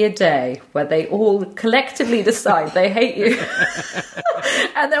going to be a day where they all collectively decide they hate you.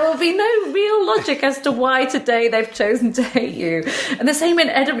 And there will be no real logic as to why today they've chosen to hate you. And the same in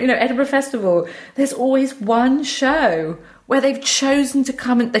Edinburgh Festival, there's always one show where they've chosen to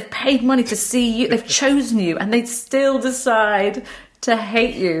come and they've paid money to see you, they've chosen you, and they still decide to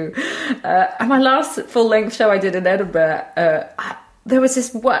hate you. And my last full-length show I did in Edinburgh, there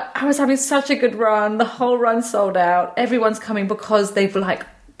was I was having such a good run. The whole run sold out. Everyone's coming because they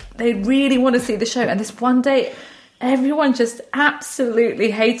really want to see the show. And this one day, everyone just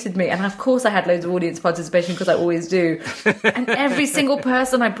absolutely hated me. And of course I had loads of audience participation, because I always do. And every single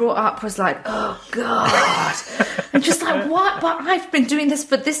person I brought up was like, oh, God. And just like, what? But I've been doing this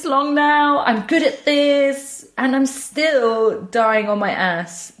for this long now. I'm good at this. And I'm still dying on my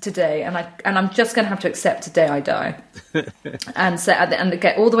ass today. And I'm just going to have to accept today I die. and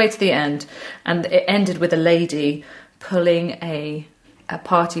get all the way to the end. And it ended with a lady pulling a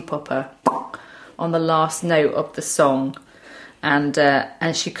party popper on the last note of the song, and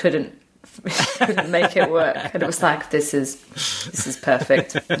she couldn't make it work, and it was like, this is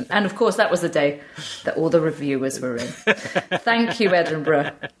perfect. And of course that was the day that all the reviewers were in. Thank you,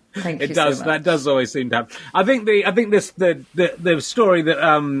 Edinburgh. Thank you so much. That does always seem to happen. I think the story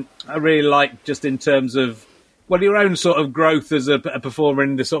that I really like, just in terms of your own sort of growth as a performer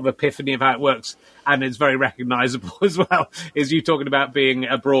and the sort of epiphany of how it works, and it's very recognisable as well, is you talking about being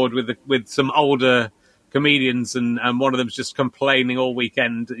abroad with some older comedians, and one of them's just complaining all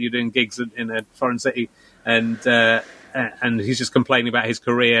weekend that you're doing gigs in a foreign city, and he's just complaining about his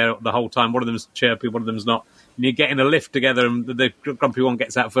career the whole time. One of them's chirpy, one of them's not. And you get in a lift together, and the grumpy one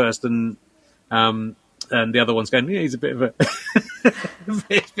gets out first, and the other one's going, yeah, he's a bit of a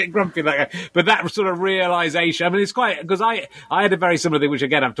bit grumpy, that guy. But that sort of realisation, I mean, it's quite, because I had a very similar thing, which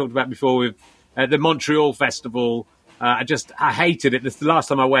again I've talked about before with the Montreal Festival. I hated it. This is the last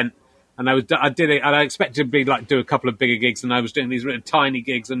time I went, and I did it, and I expected to do a couple of bigger gigs, and I was doing these really tiny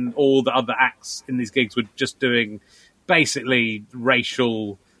gigs, and all the other acts in these gigs were just doing basically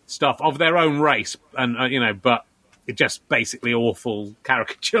racial stuff of their own race, and but it just basically awful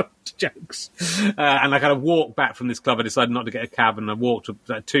caricature jokes. And I kind of walked back from this club. I decided not to get a cab, and I walked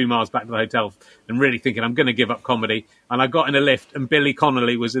 2 miles back to the hotel, and really thinking I'm going to give up comedy. And I got in a lift, and Billy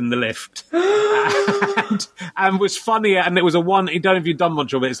Connolly was in the lift, and was funnier. And it was I don't know if you've done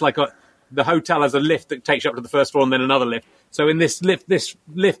Montreal, but it's like the hotel has a lift that takes you up to the first floor, and then another lift. So in this lift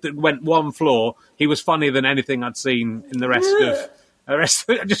that went one floor, he was funnier than anything I'd seen in the rest of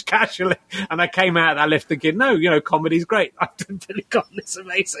it, just casually. And I came out of that lift thinking, no, comedy's great. Billy Connolly's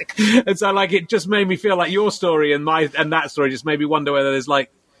amazing. And so, it just made me feel like your story and that story just made me wonder whether there's,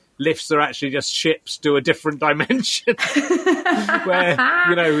 lifts are actually just ships to a different dimension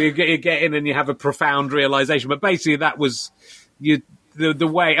where, you get in and you have a profound realization. But basically that was the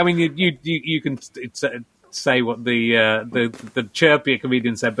way, I mean, you can say what the chirpier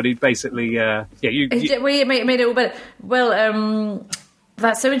comedian said, but he basically, we made it all better. Well,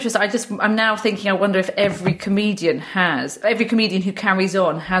 that's so interesting. I'm now thinking, I wonder if every comedian who carries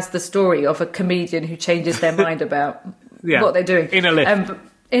on has the story of a comedian who changes their mind about what they're doing. In a lift.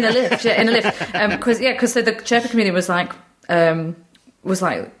 In a lift. Because so the chirpy comedian was like, was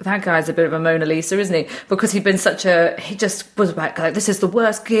like, that guy's a bit of a Mona Lisa, isn't he? Because he just was like, this is the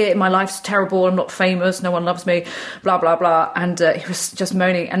worst gig, my life's terrible, I'm not famous, no one loves me, blah, blah, blah. And he was just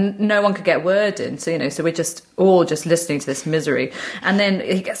moaning, and no one could get a word in. So, so we're just all just listening to this misery. And then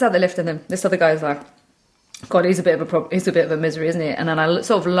he gets out the lift, and then this other guy's like, God, he's a bit of a misery, isn't he? And then I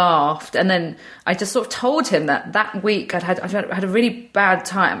sort of laughed, and then I just sort of told him that week I had a really bad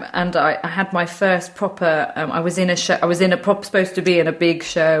time, and I had my first proper. I was in a show. I was supposed to be in a big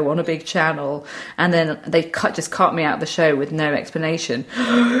show on a big channel, and then they just cut me out of the show with no explanation,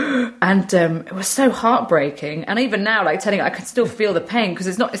 and it was so heartbreaking. And even now, like telling, I can still feel the pain, because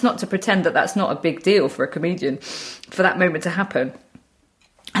it's not to pretend that that's not a big deal for a comedian, for that moment to happen.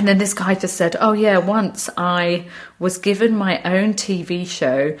 And then this guy just said, oh yeah, once I was given my own TV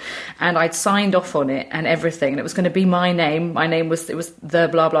show and I'd signed off on it and everything, and it was going to be my name. My name was The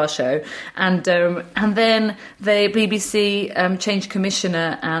Blah Blah Show. And then the BBC changed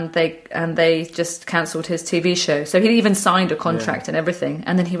commissioner, and they just cancelled his TV show. So he even signed a contract and everything.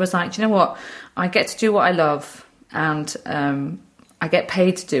 And then he was like, do you know what? I get to do what I love, and I get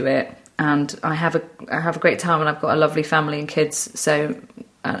paid to do it, and I have a great time, and I've got a lovely family and kids. So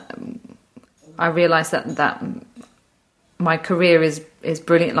I realised that my career is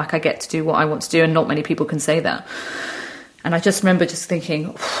brilliant. Like, I get to do what I want to do, and not many people can say that. And I just remember just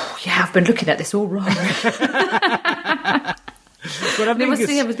thinking, yeah, I've been looking at this all wrong. But I think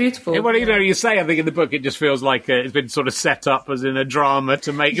it was beautiful. Well, you say, I think in the book, it just feels like it's been sort of set up as in a drama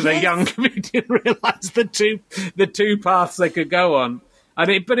to make the young comedian realise the two paths they could go on. But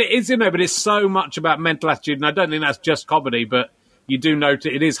it's so much about mental attitude, and I don't think that's just comedy, but you do note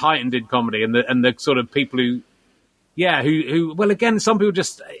it is heightened in comedy, and the sort of people who well, again, some people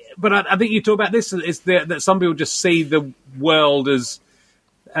just, but I think you talk about this, that some people just see the world as,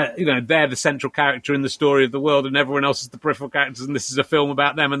 they're the central character in the story of the world, and everyone else is the peripheral characters, and this is a film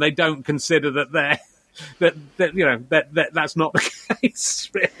about them, and they don't consider that they're, that's not the case,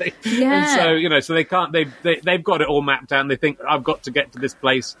 really. Yeah. And so they can't, they've got it all mapped out, and they think, I've got to get to this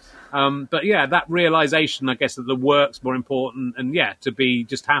place. But yeah, that realization, I guess, that the work's more important, and to be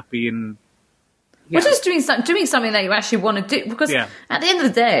just happy and. Yeah. Well, just doing something that you actually want to do, because at the end of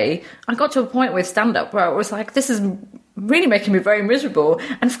the day, I got to a point with stand-up where I was like, this is really making me very miserable,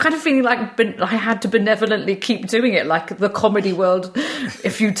 and kind of feeling like I had to benevolently keep doing it, like the comedy world.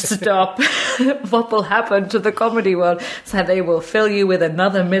 If you stop, what will happen to the comedy world? So they will fill you with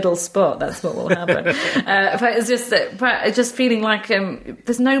another middle spot. That's what will happen. But it's just feeling like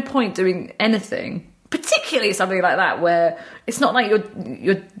there's no point doing anything, particularly something like that, where it's not like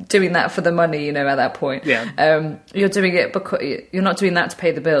you're doing that for the money, at that point. Yeah. You're doing it because you're not doing that to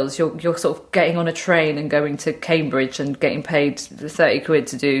pay the bills. You're sort of getting on a train and going to Cambridge and getting paid 30 quid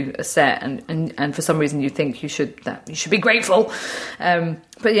to do a set, and for some reason you think you should be grateful.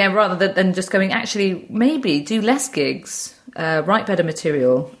 But yeah, rather than just going, actually maybe do less gigs, write better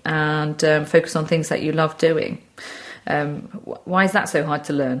material, and focus on things that you love doing. Why is that so hard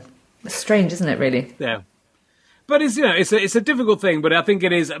to learn? It's strange, isn't it, really? Yeah. But it's it's a difficult thing, but I think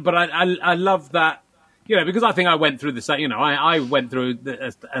it is. But I love that, because I think I went through the same. I went through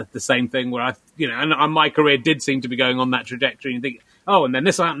the same thing where and my career did seem to be going on that trajectory. And you think, and then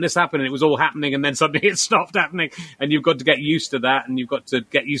this happened, and it was all happening, and then suddenly it stopped happening, and you've got to get used to that, and you've got to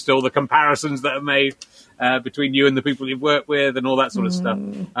get used to all the comparisons that are made between you and the people you've worked with, and all that sort of stuff.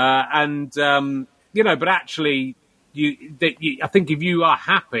 But actually. I think if you are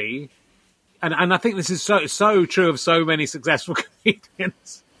happy, and I think this is so true of so many successful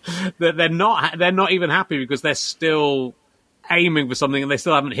comedians, that they're not even happy because they're still aiming for something and they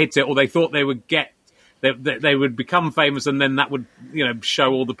still haven't hit it, or they thought they would they would become famous, and then that would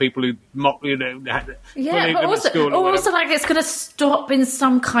show all the people who mock but also like it's going to stop in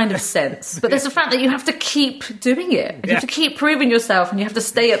some kind of sense. But there's the fact that you have to keep doing it. You have to keep proving yourself, and you have to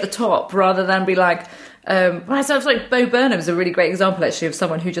stay at the top rather than be like. So I was like, Bo Burnham's a really great example, actually, of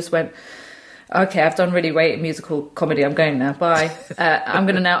someone who just went, okay, I've done really great musical comedy, I'm going now, bye. I'm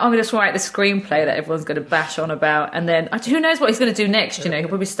going to write the screenplay that everyone's going to bash on about, and then who knows what he's going to do next, he'll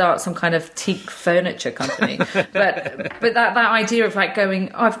probably start some kind of teak furniture company. but that idea of like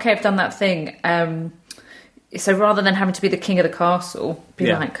going, okay, I've done that thing, so rather than having to be the king of the castle,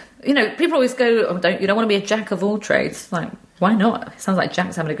 like, people always go, you don't want to be a jack of all trades, like, why not? It sounds like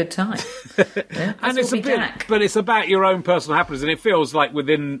Jack's having a good time. And it's but it's about your own personal happiness, and it feels like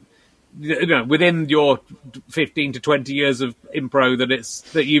within your 15 to 20 years of improv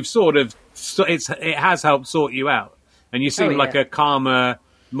that you've sort of it has helped sort you out, and you seem like a calmer,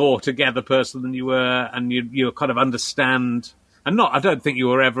 more together person than you were, and you kind of understand And I don't think you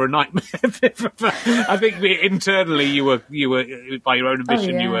were ever a nightmare. I think internally you were by your own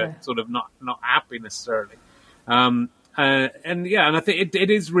admission, you were sort of not happy necessarily. And I think it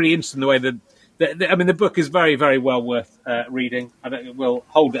is really interesting the way that the book is very, very well worth reading. We'll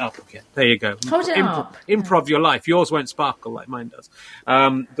hold it up again. There you go. Hold it up. Improv your life. Yours won't sparkle like mine does,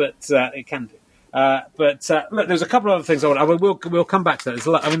 but it can do. Look, there's a couple of other things we'll come back to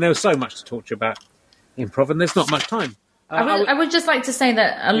that. There was so much to talk to you about improv, and there's not much time. I would just like to say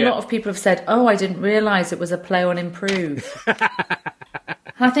that a lot of people have said, "Oh, I didn't realise it was a play on improve." And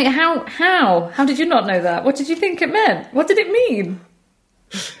I think, how did you not know that? What did you think it meant? What did it mean?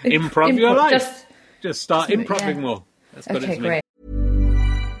 Improv your life. Just start improving more. That's what it's great.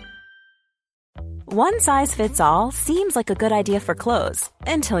 One size fits all seems like a good idea for clothes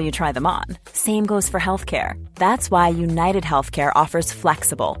until you try them on. Same goes for healthcare. That's why United Healthcare offers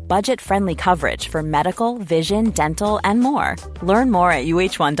flexible, budget-friendly coverage for medical, vision, dental, and more. Learn more at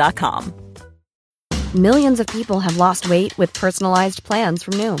uh1.com. Millions of people have lost weight with personalized plans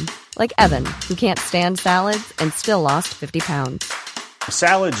from Noom. Like Evan, who can't stand salads and still lost 50 pounds.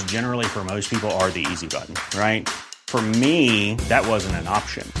 Salads generally for most people are the easy button, right? For me, that wasn't an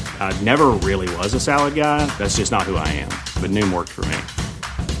option. I never really was a salad guy. That's just not who I am. But Noom worked for me.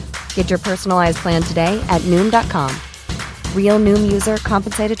 Get your personalized plan today at Noom.com. Real Noom user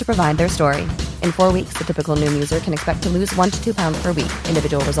compensated to provide their story. In 4 weeks, the typical Noom user can expect to lose 1 to 2 pounds per week.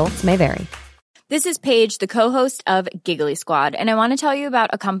 Individual results may vary. This is Paige, the co-host of Giggly Squad, and I want to tell you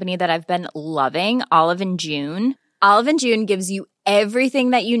about a company that I've been loving, Olive & June. Olive & June gives you everything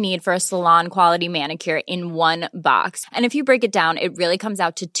that you need for a salon-quality manicure in one box. And if you break it down, it really comes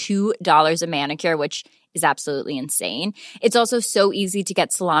out to $2 a manicure, which is absolutely insane. It's also so easy to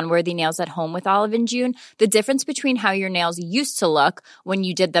get salon-worthy nails at home with Olive & June. The difference between how your nails used to look when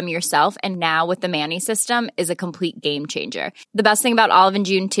you did them yourself and now with the Mani system is a complete game changer. The best thing about Olive &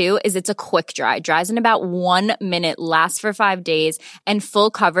 June, too, is it's a quick dry. Dries in about 1 minute, lasts for 5 days, and full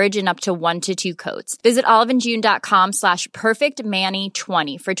coverage in up to 1 to 2 coats. Visit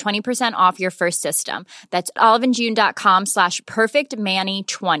oliveandjune.com/perfectmani20 for 20% off your first system. That's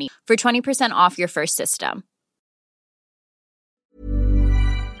oliveandjune.com/perfectmani20 for 20% off your first system.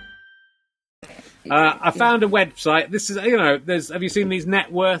 I found a website. This is, have you seen these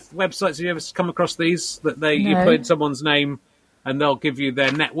net worth websites? Have you ever come across these? That you put in someone's name and they'll give you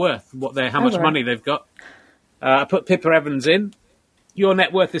their net worth, how much money they've got. I put Pippa Evans in. Your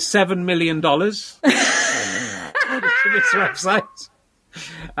net worth is $7 million. This website.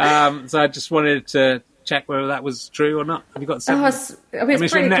 So I just wanted to check whether that was true or not. Have you got 7? It's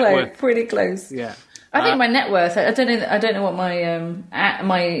pretty close. Pretty close. Yeah. I think my net worth. I don't know what my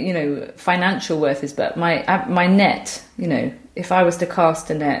financial worth is, but my net. If I was to cast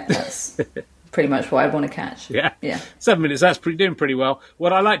a net, that's pretty much what I'd want to catch. Yeah. 7 minutes. That's doing pretty well.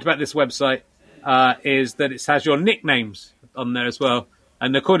 What I liked about this website is that it has your nicknames on there as well.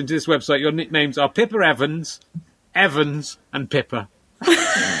 And according to this website, your nicknames are Pippa Evans, and Pippa.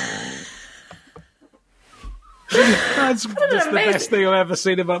 That's the best thing I've ever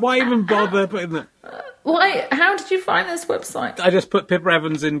seen about. Why even bother putting that? Why? How did you find this website? I just put Pippa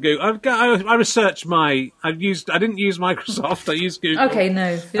Evans in Google. I researched I didn't use Microsoft. I used Google. Okay,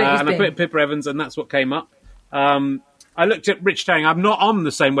 no. And I put Pippa Evans, and that's what came up. I looked at Rich Tang. I'm not on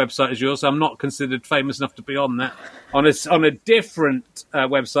the same website as yours, so I'm not considered famous enough to be on that. On a different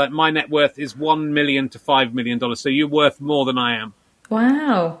website, my net worth is $1 million to $5 million. So you're worth more than I am.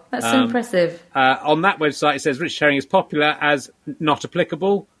 Wow, that's so impressive. On that website, it says Rich Herring is popular as not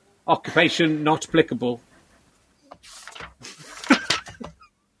applicable, occupation not applicable.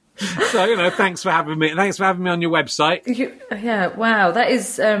 So, thanks for having me. Thanks for having me on your website. Wow, that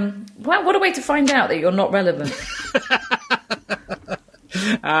is... what a way to find out that you're not relevant.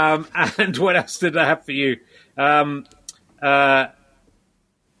 And what else did I have for you? I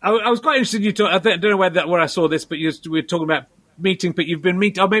was quite interested. I don't know where I saw this, but we were talking about meeting, but you've been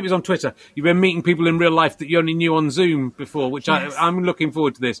meeting. Oh, maybe it's on Twitter. You've been meeting people in real life that you only knew on Zoom before, which yes. I'm looking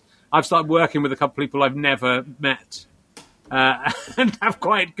forward to this. I've started working with a couple of people I've never met, and have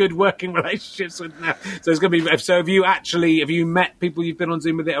quite good working relationships with now. So it's going to be. So have you met people you've been on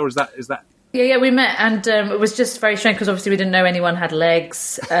Zoom with it, or is that? Yeah, we met, and it was just very strange because obviously we didn't know anyone had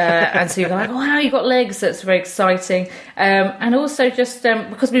legs, and so you're like, wow, you got legs, that's very exciting. And also just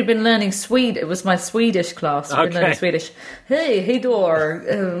because we've been learning Swedish, it was my Swedish class, we've been learning Swedish. Hej då,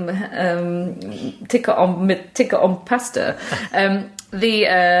 tycka om pasta.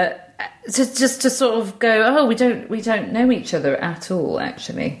 Just to sort of go, we don't know each other at all,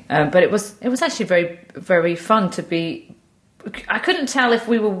 actually. But it was actually very, very fun to be I couldn't tell if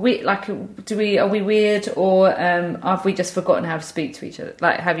we were are we weird, or have we just forgotten how to speak to each other?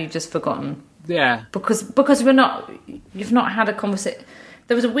 Like, have you just forgotten? Yeah. Because you've not had a conversation.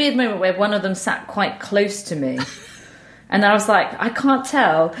 There was a weird moment where one of them sat quite close to me. And I was like, I can't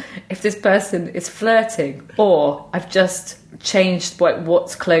tell if this person is flirting or I've just changed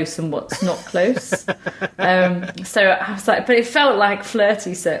what's close and what's not close. So I was like, but it felt like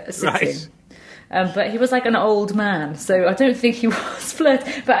flirty sitting. Right. But he was like an old man, so I don't think he was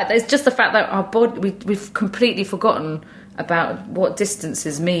flirting. But it's just the fact that our body, we've completely forgotten about what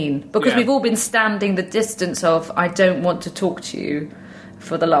distances mean. Because we've all been standing the distance of, I don't want to talk to you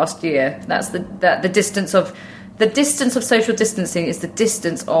for the last year. That's the distance of... The distance of social distancing is the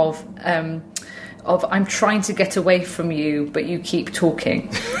distance of I'm trying to get away from you, but you keep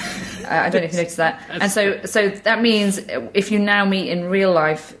talking. I don't know if you noticed that. And so that means if you now meet in real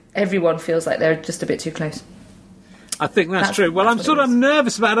life, everyone feels like they're just a bit too close. I think that's true. Well, I'm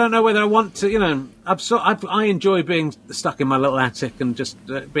nervous about it. I don't know whether I want to, I enjoy being stuck in my little attic and just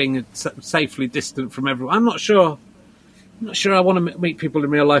being safely distant from everyone. I'm not sure I want to meet people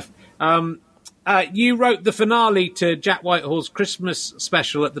in real life. You wrote the finale to Jack Whitehall's Christmas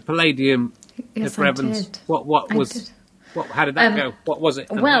special at the Palladium. Yes, I did. How did that go? What was it?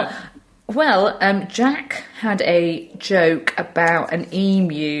 Well, Jack had a joke about an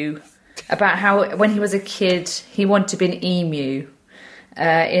emu, about how when he was a kid he wanted to be an emu.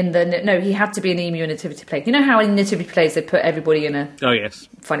 He had to be an emu in nativity play. You know how in nativity plays they put everybody in a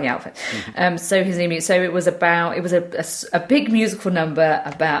funny outfit. Mm-hmm. So his emu. So it was a big musical number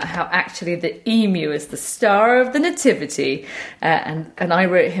about how actually the emu is the star of the nativity, and I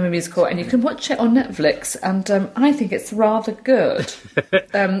wrote him a musical, and you can watch it on Netflix, and I think it's rather good.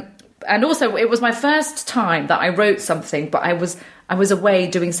 And also, it was my first time that I wrote something, but I was away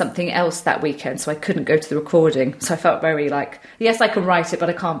doing something else that weekend, so I couldn't go to the recording. So I felt very like, yes, I can write it, but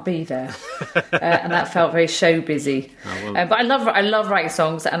I can't be there, and that felt very show busy. Oh, well. But I love writing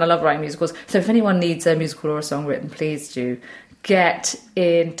songs, and I love writing musicals. So if anyone needs a musical or a song written, please do get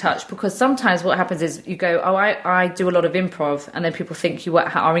in touch, because sometimes what happens is you go, I do a lot of improv, and then people think you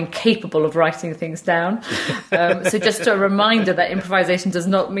are incapable of writing things down. So just a reminder that improvisation does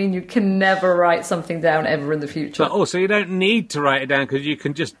not mean you can never write something down ever in the future. But also you don't need to write it down, because you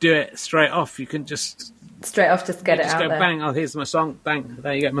can just do it straight off. You can just get it out there. Just go bang, oh, here's my song, bang,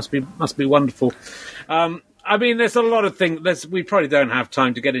 there you go. It must be wonderful. I mean, there's a lot of things. We probably don't have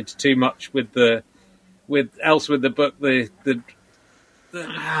time to get into too much with the book,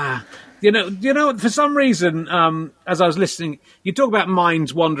 for some reason, as I was listening, you talk about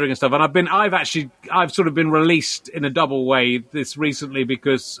minds wandering and stuff, and I've sort of been released in a double way this recently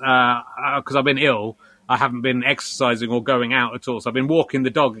because I've been ill. I haven't been exercising or going out at all, so I've been walking the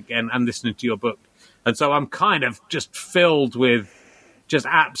dog again and listening to your book, and so I'm kind of just filled with just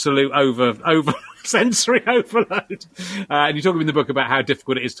absolute over sensory overload. And you talk in the book about how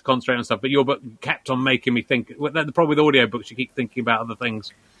difficult it is to concentrate on stuff, but your book kept on making me think. The problem with audio books, you keep thinking about other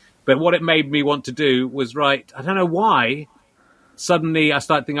things. But what it made me want to do was write, I don't know why, suddenly I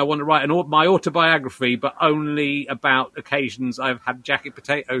started thinking I want to write my autobiography, but only about occasions I've had jacket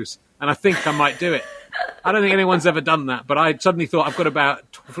potatoes. And I think I might do it. I don't think anyone's ever done that, but I suddenly thought I've got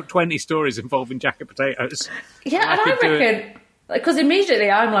about 20 stories involving jacket potatoes. Yeah, and I reckon... Because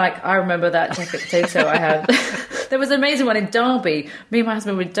immediately I'm like, I remember that jacket potato I had. There was an amazing one in Derby. Me and my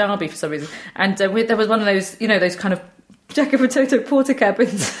husband were in Derby for some reason. And there was one of those, those kind of jacket potato porter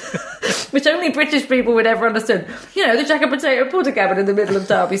cabins, which only British people would ever understand. The jacket potato porter cabin in the middle of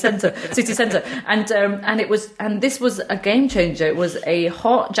Derby city centre. And this was a game changer. It was a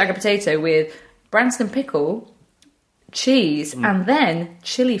hot jacket potato with Branston pickle, cheese, and then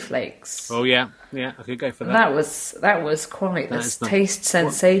chili flakes. Oh, yeah. Yeah, I could go for that. That was quite a taste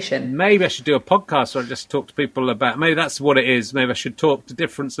sensation. Well, maybe I should do a podcast where I just talk to people about... Maybe that's what it is. Maybe I should talk to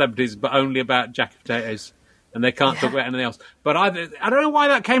different celebrities, but only about jacket potatoes, and they can't talk about anything else. But I don't know why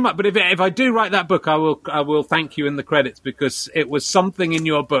that came up, but if I do write that book, I will thank you in the credits, because it was something in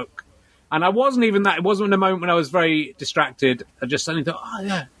your book. And it wasn't a moment when I was very distracted. I just suddenly thought, oh,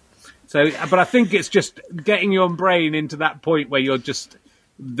 yeah. So, but I think it's just getting your brain into that point where you're just...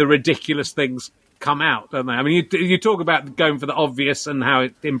 The ridiculous things come out, don't they? I mean, you talk about going for the obvious and how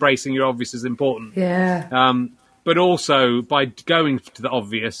embracing your obvious is important. Yeah. But also, by going to the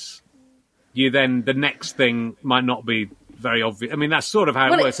obvious, the next thing might not be very obvious. I mean, that's sort of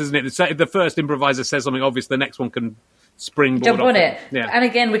how it works, isn't it? The first improviser says something obvious, the next one can springboard. Jump on it. Yeah. And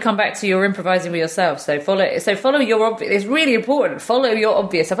again, we come back to your improvising with yourself. So follow your obvious. It's really important. Follow your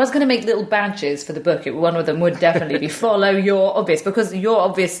obvious. If I was going to make little badges for the book, one of them would definitely be follow your obvious, because your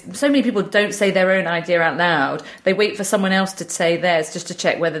obvious, so many people don't say their own idea out loud. They wait for someone else to say theirs just to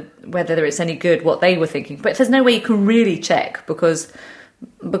check whether it's any good, what they were thinking. But there's no way you can really check because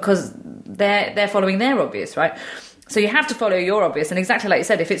they're following their obvious, right? So you have to follow your obvious, and exactly like you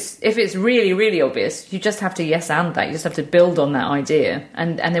said, if it's really, really obvious, you just have to yes and that. You just have to build on that idea,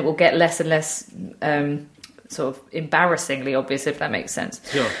 and it will get less and less sort of embarrassingly obvious, if that makes sense.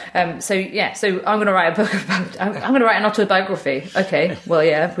 Sure. So I'm going to write a book about. I'm going to write an autobiography. Okay, well,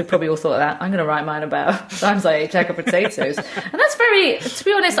 yeah, we probably all thought of that. I'm going to write mine about times I ate jack of potatoes, and that's very, to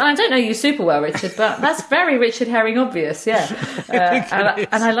be honest, I don't know you super well, Richard, but that's very Richard Herring obvious, yeah.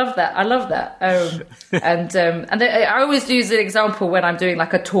 And I love that. I love that. And I always use an example when I'm doing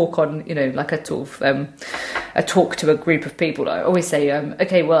like a talk on, like a sort of a talk to a group of people. I always say,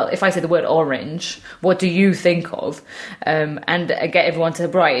 okay, well, if I say the word orange, what do you think of? And get everyone to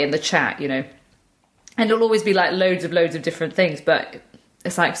write in the chat, and it'll always be like loads of different things, but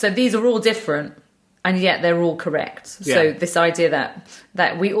it's like, so these are all different and yet they're all correct. Yeah. So this idea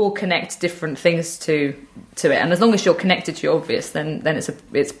that we all connect different things to it, and as long as you're connected to your obvious, then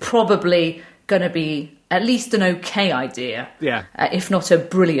it's probably going to be at least an okay idea, if not a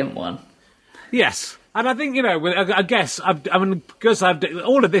brilliant one. Yes. And I think, I guess, because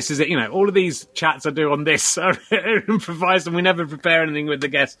all of this is, all of these chats I do on this are improvised, and we never prepare anything with the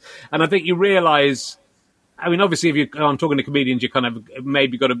guests. And I think you realise, obviously, if I'm talking to comedians, you kind of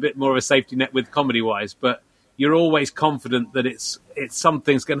maybe got a bit more of a safety net with comedy-wise, but you're always confident that it's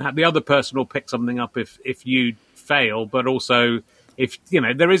something's going to happen. The other person will pick something up if you fail, but also if,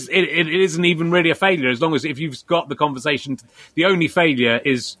 there is, it isn't even really a failure, as long as if you've got the conversation. The only failure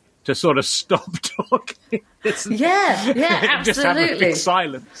is to sort of stop talking. Absolutely. Just have a big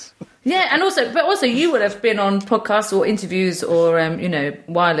silence. Yeah, and also you would have been on podcasts or interviews or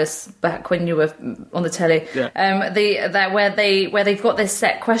wireless back when you were on the telly. Yeah. Where they've got their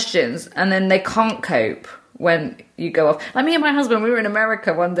set questions and then they can't cope when you go off. Like me and my husband, we were in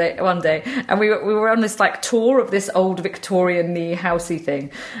America one day, and we were on this like tour of this old Victorian-y housey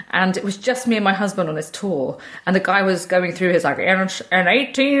thing, and it was just me and my husband on this tour, and the guy was going through his like, in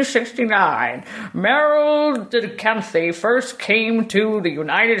 1869, Merrill Cathy first came to the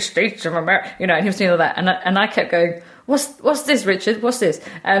United States of America, and he was doing all that, and I kept going, What's this, Richard? What's this?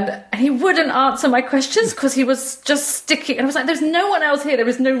 And he wouldn't answer my questions because he was just sticking. And I was like, there's no one else here. There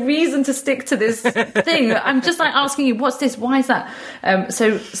is no reason to stick to this thing. I'm just like asking you, what's this? Why is that?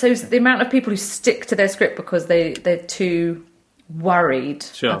 So the amount of people who stick to their script because they're too worried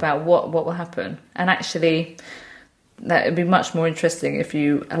about what will happen. And actually, that would be much more interesting if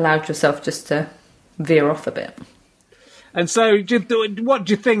you allowed yourself just to veer off a bit. And so, what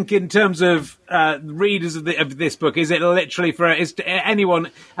do you think in terms of readers of this book? Is it literally for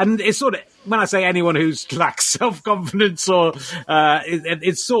anyone? And it's sort of, when I say anyone who's lacks self-confidence, or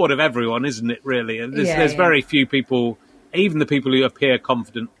it's sort of everyone, isn't it? Really, there's very few people, even the people who appear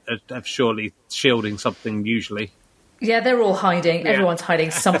confident, are surely shielding something usually. Yeah, they're all hiding. Yeah. Everyone's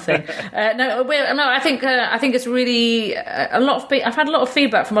hiding something. I think it's really a lot of. I've had a lot of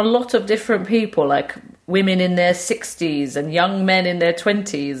feedback from a lot of different people, like women in their 60s and young men in their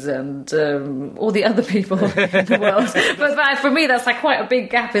 20s and all the other people in the world. But for me, that's like quite a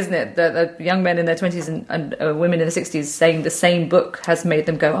big gap, isn't it? The young men in their 20s and women in their 60s saying the same book has made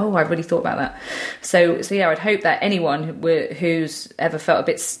them go, oh, I really thought about that. So yeah, I'd hope that anyone who's ever felt a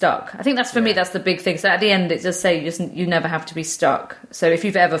bit stuck, I think that's for me, that's the big thing. So at the end, it does say you never have to be stuck. So if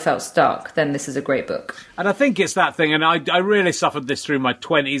you've ever felt stuck, then this is a great book. And I think it's that thing, and I really suffered this through my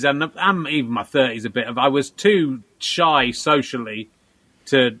 20s and even my 30s a bit of. I was too shy socially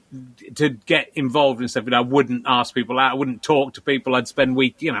to get involved in stuff. I wouldn't ask people out. I wouldn't talk to people. I'd spend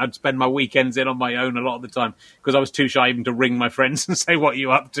my weekends in on my own a lot of the time because I was too shy even to ring my friends and say, what are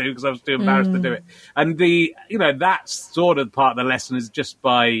you up to? Because I was too embarrassed to do it. And that's sort of part of the lesson is just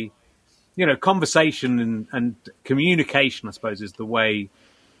by, conversation and communication, I suppose, is the way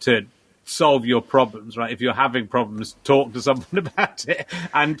to solve your problems, right? If you're having problems, talk to someone about it.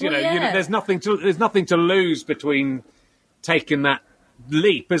 And there's nothing to lose between taking that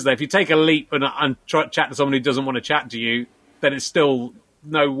leap, is there? If you take a leap and try to chat to someone who doesn't want to chat to you, then it's still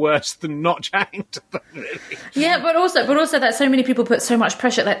no worse than not chatting to them, really. Yeah, but also that so many people put so much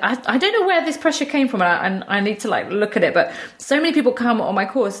pressure. Like, I don't know where this pressure came from, and I need to look at it. But so many people come on my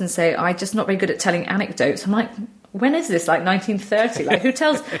course and say, I'm just not very good at telling anecdotes. I'm like, when is this? Like 1930? Like who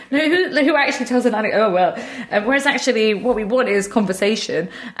actually tells an anecdote? Oh well. Whereas actually, what we want is conversation,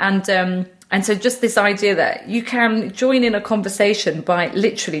 and And so just this idea that you can join in a conversation by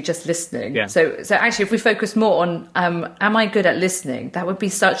literally just listening. Yeah. So actually, if we focus more on, am I good at listening? That would be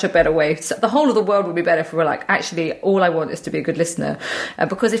such a better way. So the whole of the world would be better if we were like, actually, all I want is to be a good listener.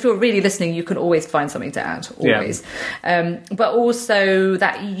 Because if you're really listening, you can always find something to add, always. Yeah. But also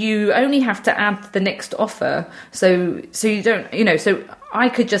that you only have to add the next offer. So you don't, so I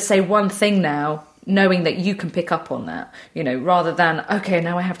could just say one thing now, knowing that you can pick up on that, rather than, okay,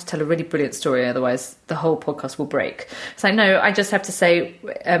 now I have to tell a really brilliant story, otherwise the whole podcast will break. It's like, no, I just have to say,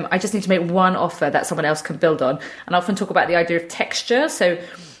 I just need to make one offer that someone else can build on. And I often talk about the idea of texture. So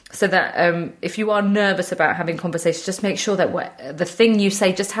that if you are nervous about having conversations, just make sure that the thing you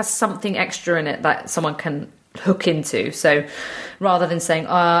say just has something extra in it that someone can hook into. So rather than saying,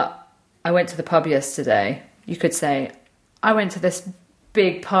 I went to the pub yesterday, you could say, I went to this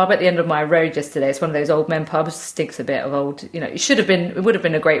big pub at the end of my road yesterday. It's one of those old men pubs. Stinks a bit of old. It would have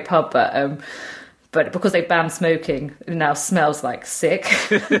been a great pub, but because they banned smoking, it now smells like sick.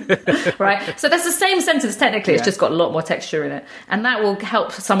 Right? So that's the same sentence technically. It's just got a lot more texture in it, and that will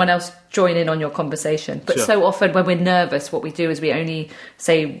help someone else join in on your conversation. But so often when we're nervous, what we do is we only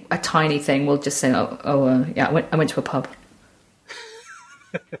say a tiny thing. We'll just say, I went to a pub,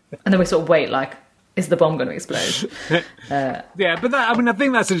 and then we sort of wait like, is the bomb going to explode? Yeah, but I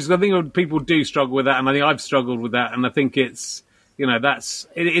think that's interesting. I think people do struggle with that, and I think I've struggled with that, and I think it's,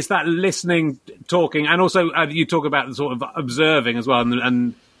 it's that listening, talking, and also you talk about the sort of observing as well,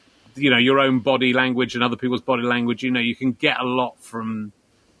 and your own body language and other people's body language. You can get a lot from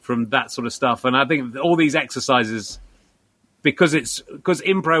that sort of stuff, and I think all these exercises, because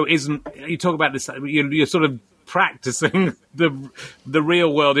improv isn't. You talk about this. You're sort of practicing the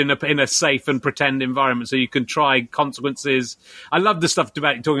real world in a safe and pretend environment, so you can try consequences. I love the stuff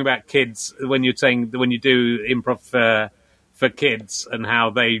about talking about kids when you do improv for kids and how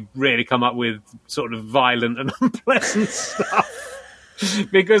they really come up with sort of violent and unpleasant stuff.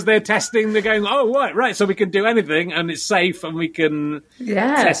 Because they're testing, they're going, right, so we can do anything and it's safe and we can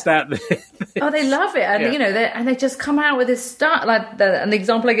test out. They love it, and they just come out with this stuff. Like the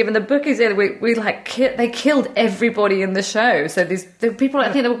example I give in the book is they killed everybody in the show. So the people,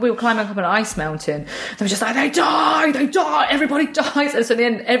 I think we were climbing up an ice mountain. They were just like, they die, everybody dies, and so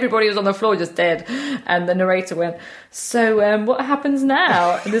then everybody was on the floor just dead. And the narrator went, so what happens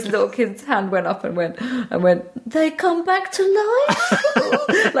now? And this little kid's hand went up and went, they come back to life.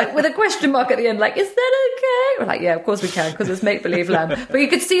 Like with a question mark at the end, like, is that okay? We're like, yeah, of course we can, because it's make-believe land. But you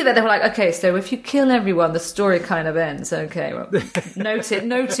could see that they were like, okay, so if you kill everyone, the story kind of ends. Okay, well,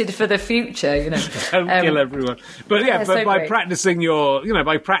 noted for the future, Don't kill everyone. But by practicing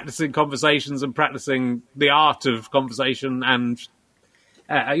by practicing conversations and practicing the art of conversation and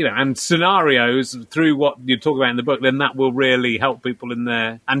and scenarios through what you talk about in the book, then that will really help people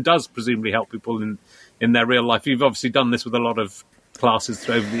and does presumably help people in their real life. You've obviously done this with a lot of classes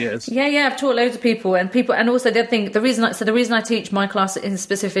over the years. Yeah, I've taught loads of people, and also the other thing, the reason I teach my class in a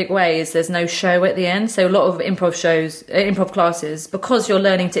specific way is there's no show at the end. So a lot of improv classes, because you're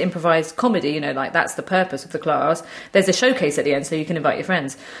learning to improvise comedy, like that's the purpose of the class. There's a showcase at the end, so you can invite your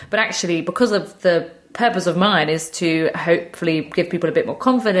friends. But actually, because of the purpose of mine is to hopefully give people a bit more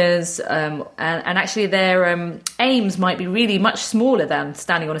confidence, and actually their aims might be really much smaller than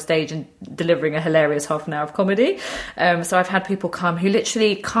standing on a stage and delivering a hilarious half an hour of comedy. So I've had people come who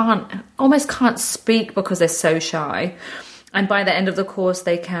literally almost can't speak because they're so shy, and by the end of the course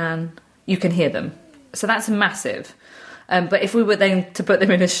you can hear them. So that's massive. But if we were then to put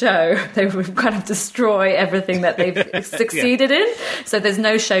them in a show, they would kind of destroy everything that they've succeeded in. So there's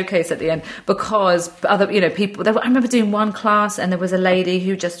no showcase at the end because other, people. I remember doing one class and there was a lady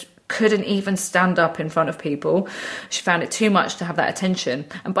who just couldn't even stand up in front of people. She found it too much to have that attention.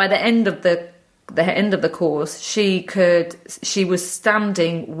 And by the end of the course, she was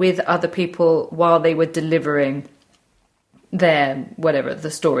standing with other people while they were delivering the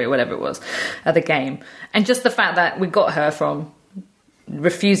story or whatever it was, the game. And just the fact that we got her from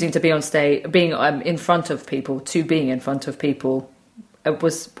refusing to be on stage, being in front of people, to being in front of people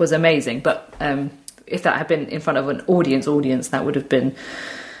was amazing. But if that had been in front of an audience, that would have been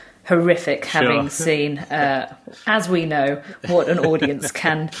horrific, having seen, as we know, what an audience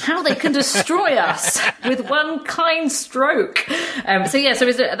how they can destroy us with one kind stroke.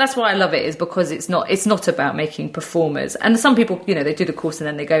 That's why I love it, is because it's not about making performers. And some people, they do the course and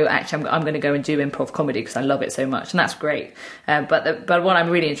then they go, actually, I'm going to go and do improv comedy because I love it so much, and that's great. But what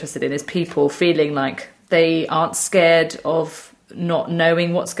I'm really interested in is people feeling like they aren't scared of not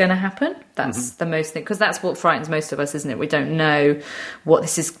knowing what's going to happen. That's the most thing, because that's what frightens most of us, isn't it? We don't know what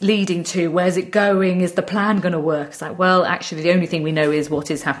this is leading to. Where's it going? Is the plan going to work? It's like, well, actually, the only thing we know is what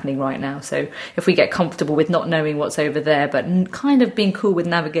is happening right now. So if we get comfortable with not knowing what's over there, but kind of being cool with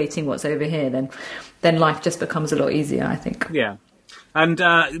navigating what's over here, then life just becomes a lot easier, I think. Yeah. And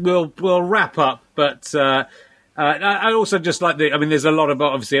we'll wrap up, but I also just like there's a lot of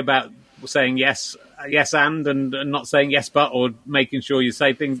obviously about saying yes and not saying yes but, or making sure you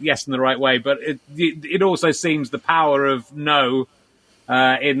say things yes in the right way. But it also seems the power of no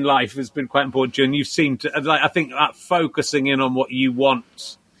in life has been quite important to you, and you seem to, I think, focusing in on what you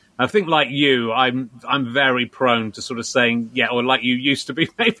want. I think, like you, I'm very prone to sort of saying, yeah, or like you used to be,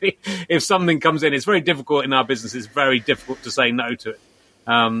 maybe. If something comes in, it's very difficult in our business. It's very difficult to say no to it.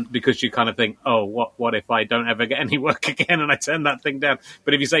 Because you kind of think, oh, what if I don't ever get any work again and I turn that thing down?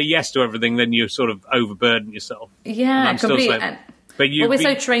 But if you say yes to everything, then you sort of overburden yourself. Yeah, completely. But we're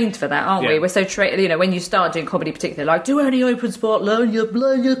so trained for that, aren't we? We're so trained, when you start doing comedy particularly, like, do any open spot, learn your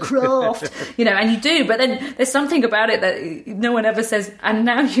craft, and you do, but then there's something about it that no one ever says, and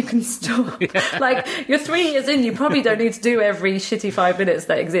now you can stop. Yeah. Like, you're 3 years in, you probably don't need to do every shitty 5 minutes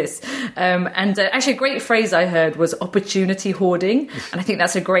that exists. Actually, a great phrase I heard was opportunity hoarding, and I think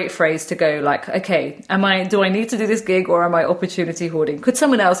that's a great phrase to go, like, okay, do I need to do this gig, or am I opportunity hoarding? Could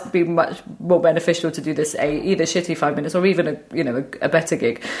someone else be much more beneficial to do this, either shitty 5 minutes, or even a better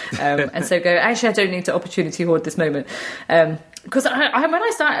gig, and so go, actually, I don't need to opportunity hoard this moment, because when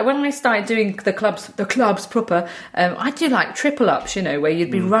I started doing the clubs proper, I do like triple ups, where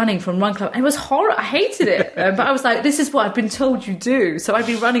you'd be running from one club, and it was horrible. I hated it, but I was like, this is what I've been told you do, so I'd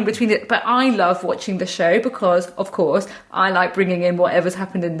be running between it. But I love watching the show because, of course, I like bringing in whatever's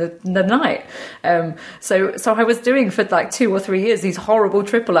happened in the night. So I was doing for like 2 or 3 years these horrible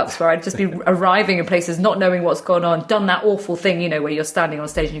triple ups where I'd just be arriving in places not knowing what's gone on, done that awful thing, where you're standing on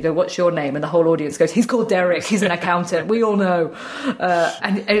stage and you go, what's your name? And the whole audience goes, he's called Derek, he's an accountant, we all know.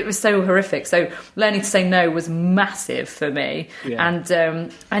 And it was so horrific. So learning to say no was massive for me. Yeah.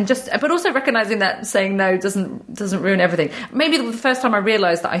 But also recognizing that saying no doesn't ruin everything. Maybe the first time I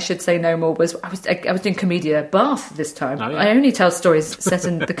realized that I should say no more was I was doing Comedia Bath this time. Oh, yeah. I only tell stories set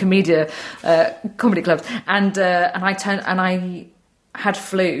in the Comedia comedy clubs, and I had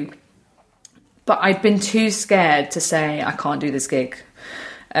flu, but I'd been too scared to say I can't do this gig.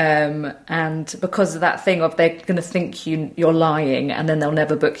 And because of that thing of they're going to think you're lying, and then they'll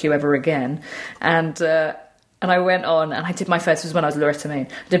never book you ever again. And I went on and I did my first, was when I was Loretta Maine.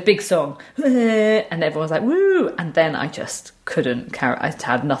 I did a big song, and everyone was like, woo! And then I just couldn't carry. I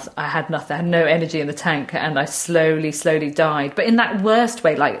had nothing. I had no energy in the tank, and I slowly died. But in that worst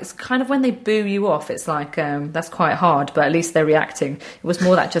way, like, it's kind of when they boo you off. It's like that's quite hard, but at least they're reacting. It was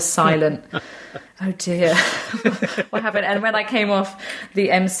more that just silent. Oh dear, what happened? And when I came off,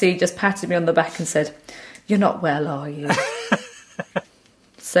 the MC just patted me on the back and said, "You're not well, are you?"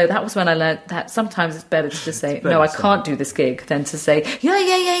 So that was when I learned that sometimes it's better to just say, no, I can't do this gig, than to say,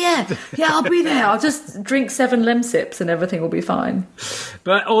 yeah, I'll be there. I'll just drink 7 Lemsips and everything will be fine.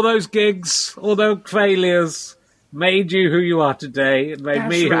 But all those gigs, all those failures made you who you are today. It made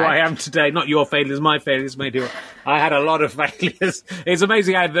me who I am today. Not your failures, my failures made you. I had a lot of failures. It's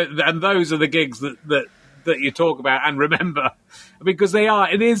amazing how and those are the gigs that you talk about and remember, because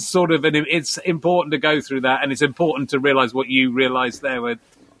it is sort of, it's important to go through that, and it's important to realise what you realised there, where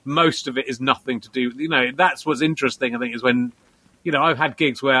most of it is nothing to do. That's what's interesting, I think, is when, I've had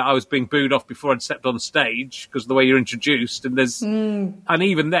gigs where I was being booed off before I'd stepped on stage because of the way you're introduced, and and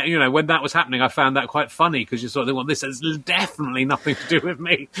even then, when that was happening, I found that quite funny, because you sort of think, well, this has definitely nothing to do with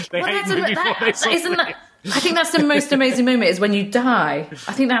me. They hate me before they saw me. I think that's the most amazing moment, is when you die.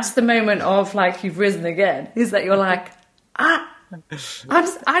 I think that's the moment of, like, you've risen again, is that you're like, I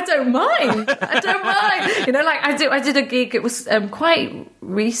don't mind. I did a gig. It was quite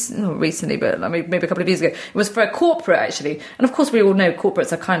not recently, but maybe a couple of years ago. It was for a corporate, actually, and of course we all know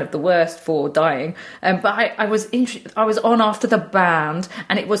corporates are kind of the worst for dying. But I was on after the band,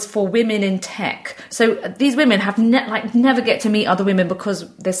 and it was for women in tech. So these women have never get to meet other women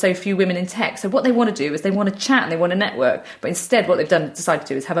because there's so few women in tech. So what they want to do is they want to chat and they want to network. But instead, what they've decided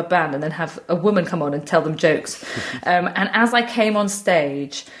to do is have a band and then have a woman come on and tell them jokes. And as I came on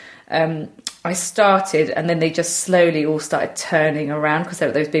stage, I started, and then they just slowly all started turning around, because there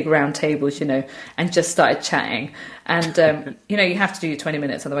were those big round tables, and just started chatting. And you have to do your 20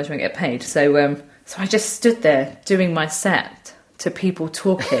 minutes, otherwise you won't get paid. So I just stood there doing my set to people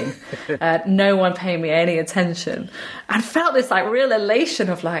talking, no one paying me any attention, and felt this like real elation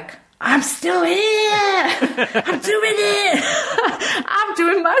of like, I'm still here. I'm doing it. I'm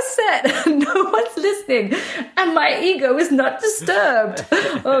doing my set. No one's listening, and my ego is not disturbed.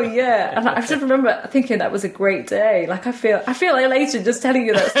 Oh yeah, and I just remember thinking that was a great day. Like I feel elated just telling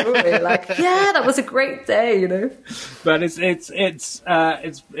you that story. Like, yeah, that was a great day, you know. But it's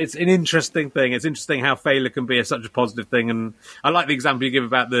an interesting thing. It's interesting how failure can be such a positive thing, and I like the example you give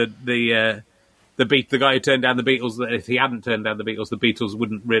about the guy who turned down the Beatles. That if he hadn't turned down the Beatles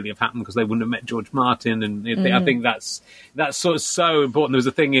wouldn't really have happened because they wouldn't have met George Martin. And I think that's sort of so important. There was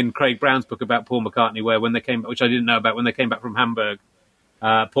a thing in Craig Brown's book about Paul McCartney where when they came, which I didn't know about, when they came back from Hamburg,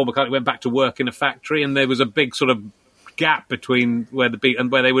 Paul McCartney went back to work in a factory, and there was a big sort of gap between where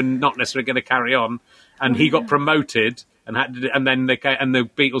they were not necessarily going to carry on, and he got promoted. And then the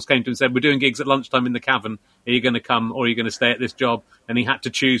Beatles came to him and said, "We're doing gigs at lunchtime in the Cavern. Are you going to come or are you going to stay at this job?" And he had to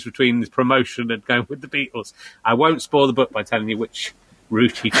choose between his promotion and going with the Beatles. I won't spoil the book by telling you which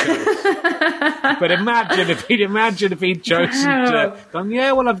route he chose. But imagine if he'd chosen to gone,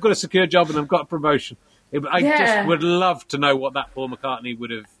 yeah, well, I've got a secure job and I've got a promotion. I just would love to know what that Paul McCartney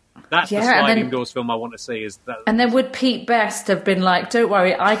would have. That's the sliding doors film I want to see. Is that? And then would Pete Best have been like, "Don't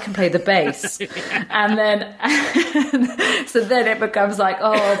worry, I can play the bass," and then so then it becomes like,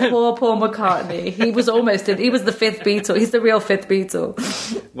 "Oh, poor Paul McCartney. He was the fifth Beatle. He's the real fifth Beatle."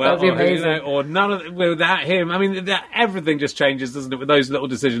 Well, that'd be amazing. Or none of without him. I mean, everything just changes, doesn't it? With those little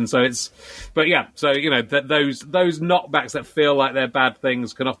decisions. So those knockbacks that feel like they're bad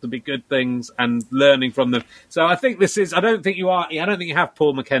things can often be good things, and learning from them. So I think this is. I don't think you have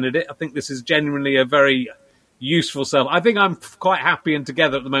Paul McKenna. I think this is genuinely a very useful self. I think I'm quite happy and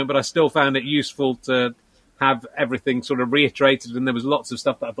together at the moment, but I still found it useful to have everything sort of reiterated, and there was lots of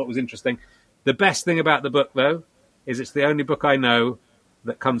stuff that I thought was interesting. The best thing about the book, though, is it's the only book I know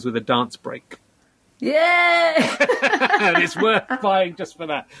that comes with a dance break. Yay! And it's worth buying just for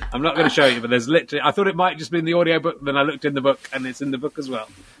that. I'm not going to show you, but there's literally... I thought it might just be in the audiobook, then I looked in the book, and it's in the book as well.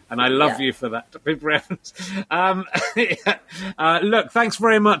 And I love you for that, Pippa Evans. Look, thanks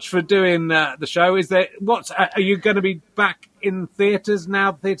very much for doing the show. Are you going to be back in theatres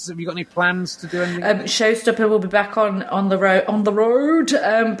now? Have you got any plans to do anything? Showstopper will be back on the road.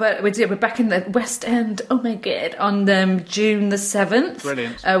 But we're back in the West End. Oh my God! On June the 7th.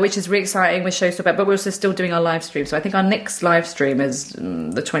 Brilliant. Which is really exciting with Showstopper. But we're also still doing our live stream. So I think our next live stream is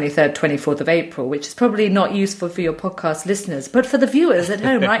the 23rd, 24th of April, which is probably not useful for your podcast listeners, but for the viewers at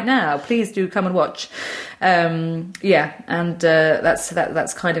home right now, please do come and watch. That's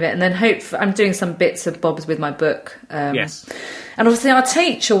kind of it. And then I'm doing some bits and bobs with my book. Yes. And obviously I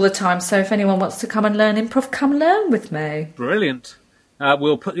teach all the time, so if anyone wants to come and learn improv, come learn with me. Brilliant.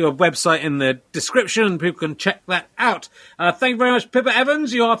 We'll put your website in the description. People can check that out. Thank you very much, Pippa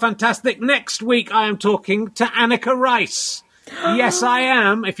Evans. You are fantastic. Next week I am talking to Anneka Rice. Yes, I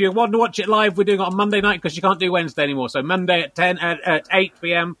am. If you want to watch it live, we're doing it on Monday night because you can't do Wednesday anymore. So Monday at 8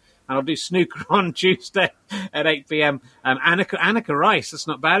 p.m. and I'll do snooker on Tuesday at 8 p.m. Anneka Rice. That's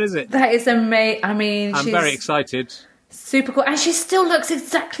not bad, is it? That is amazing. I mean, I'm very excited. Super cool, and she still looks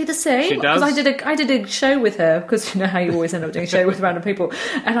exactly the same. She does. Because I did a show with her, because you know how you always end up doing a show with random people,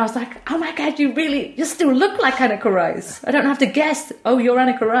 and I was like, oh my God, you still look like Anneka Rice. I don't have to guess. Oh, you're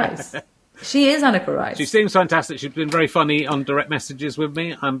Anneka Rice. She is Anneka Rice. She seems fantastic. She's been very funny on direct messages with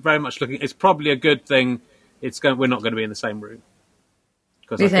me. I'm very much looking. It's probably a good thing. We're not going to be in the same room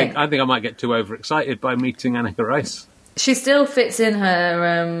because I think I might get too overexcited by meeting Anneka Rice. She still fits in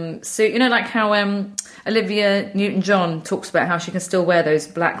her suit. You know, like how Olivia Newton-John talks about how she can still wear those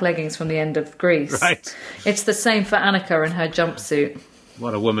black leggings from the end of Grease. Right. It's the same for Anneka and her jumpsuit.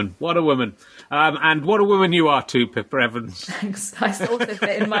 What a woman. What a woman. And what a woman you are too, Pippa Evans. Thanks. I also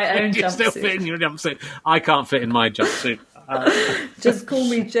fit in my own you jumpsuit. Still fit in your jumpsuit. I can't fit in my jumpsuit. Just call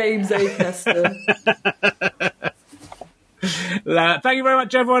me James Acaster. Thank you very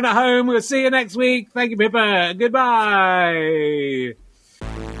much, everyone at home. We'll see you next week. Thank you, Pippa. Goodbye.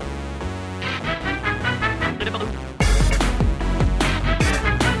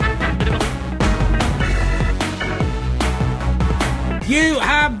 You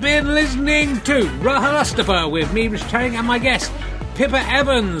have been listening to RHLSTP with me, Rich Herring, and my guest, Pippa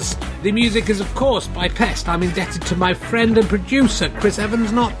Evans. The music is, of course, by Pest. I'm indebted to my friend and producer, Chris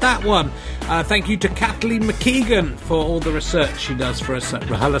Evans, not that one. Thank you to Kathleen McKeegan for all the research she does for us at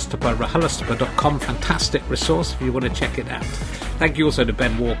RHLSTP, RHLSTP.com. Fantastic resource if you want to check it out. Thank you also to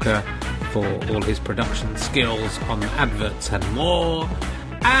Ben Walker for all his production skills on adverts and more.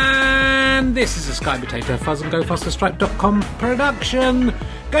 And this is a Sky Potato Fuzz and GoFasterStripe.com production.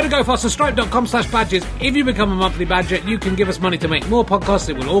 Go to GoFasterStripe.com/badges. If you become a monthly badger, you can give us money to make more podcasts.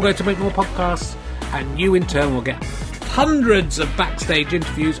 It will all go to make more podcasts. And you, in turn, will get hundreds of backstage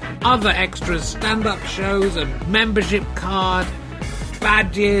interviews, other extras, stand-up shows, a membership card,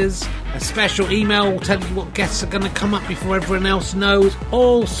 badges, A special email will tell you what guests are going to come up before everyone else knows.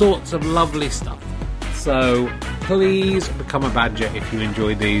 All sorts of lovely stuff. So please become a badger if you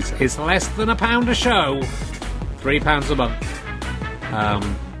enjoy these. It's less than £1 a show. £3 a month.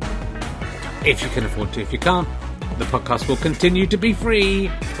 If you can afford to. If you can't, the podcast will continue to be free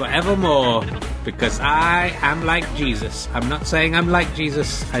forevermore. Because I am like Jesus. I'm not saying I'm like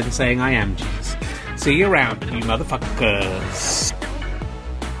Jesus. I'm saying I am Jesus. See you around, you motherfuckers.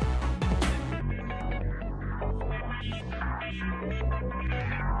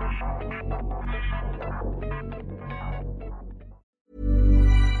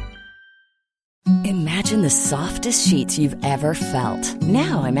 Imagine the softest sheets you've ever felt.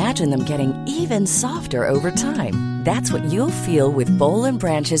 Now imagine them getting even softer over time. That's what you'll feel with Boll &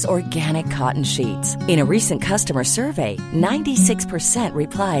 Branch's organic cotton sheets. In a recent customer survey, 96%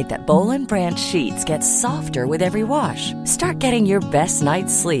 replied that Boll & Branch sheets get softer with every wash. Start getting your best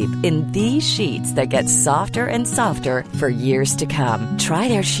night's sleep in these sheets that get softer and softer for years to come. Try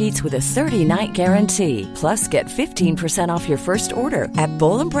their sheets with a 30-night guarantee. Plus, get 15% off your first order at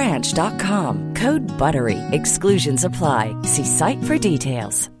bollandbranch.com. Code BUTTERY. Exclusions apply. See site for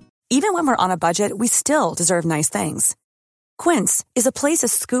details. Even when we're on a budget, we still deserve nice things. Quince is a place to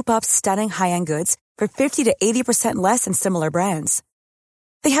scoop up stunning high-end goods for 50 to 80% less than similar brands.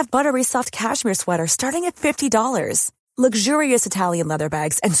 They have buttery soft cashmere sweaters starting at $50, luxurious Italian leather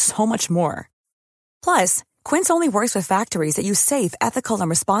bags, and so much more. Plus, Quince only works with factories that use safe, ethical, and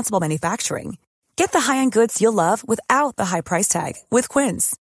responsible manufacturing. Get the high-end goods you'll love without the high price tag with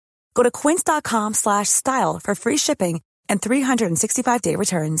Quince. Go to quince.com/style for free shipping and 365-day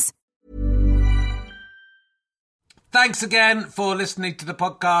returns. Thanks again for listening to the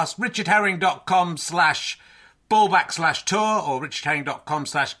podcast. richardherring.com/ballback/tour or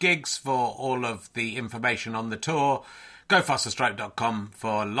richardherring.com/gigs for all of the information on the tour. GoFasterStroke.com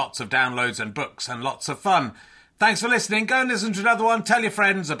for lots of downloads and books and lots of fun. Thanks for listening. Go and listen to another one. Tell your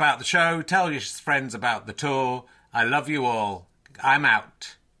friends about the show. Tell your friends about the tour. I love you all. I'm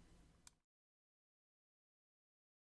out.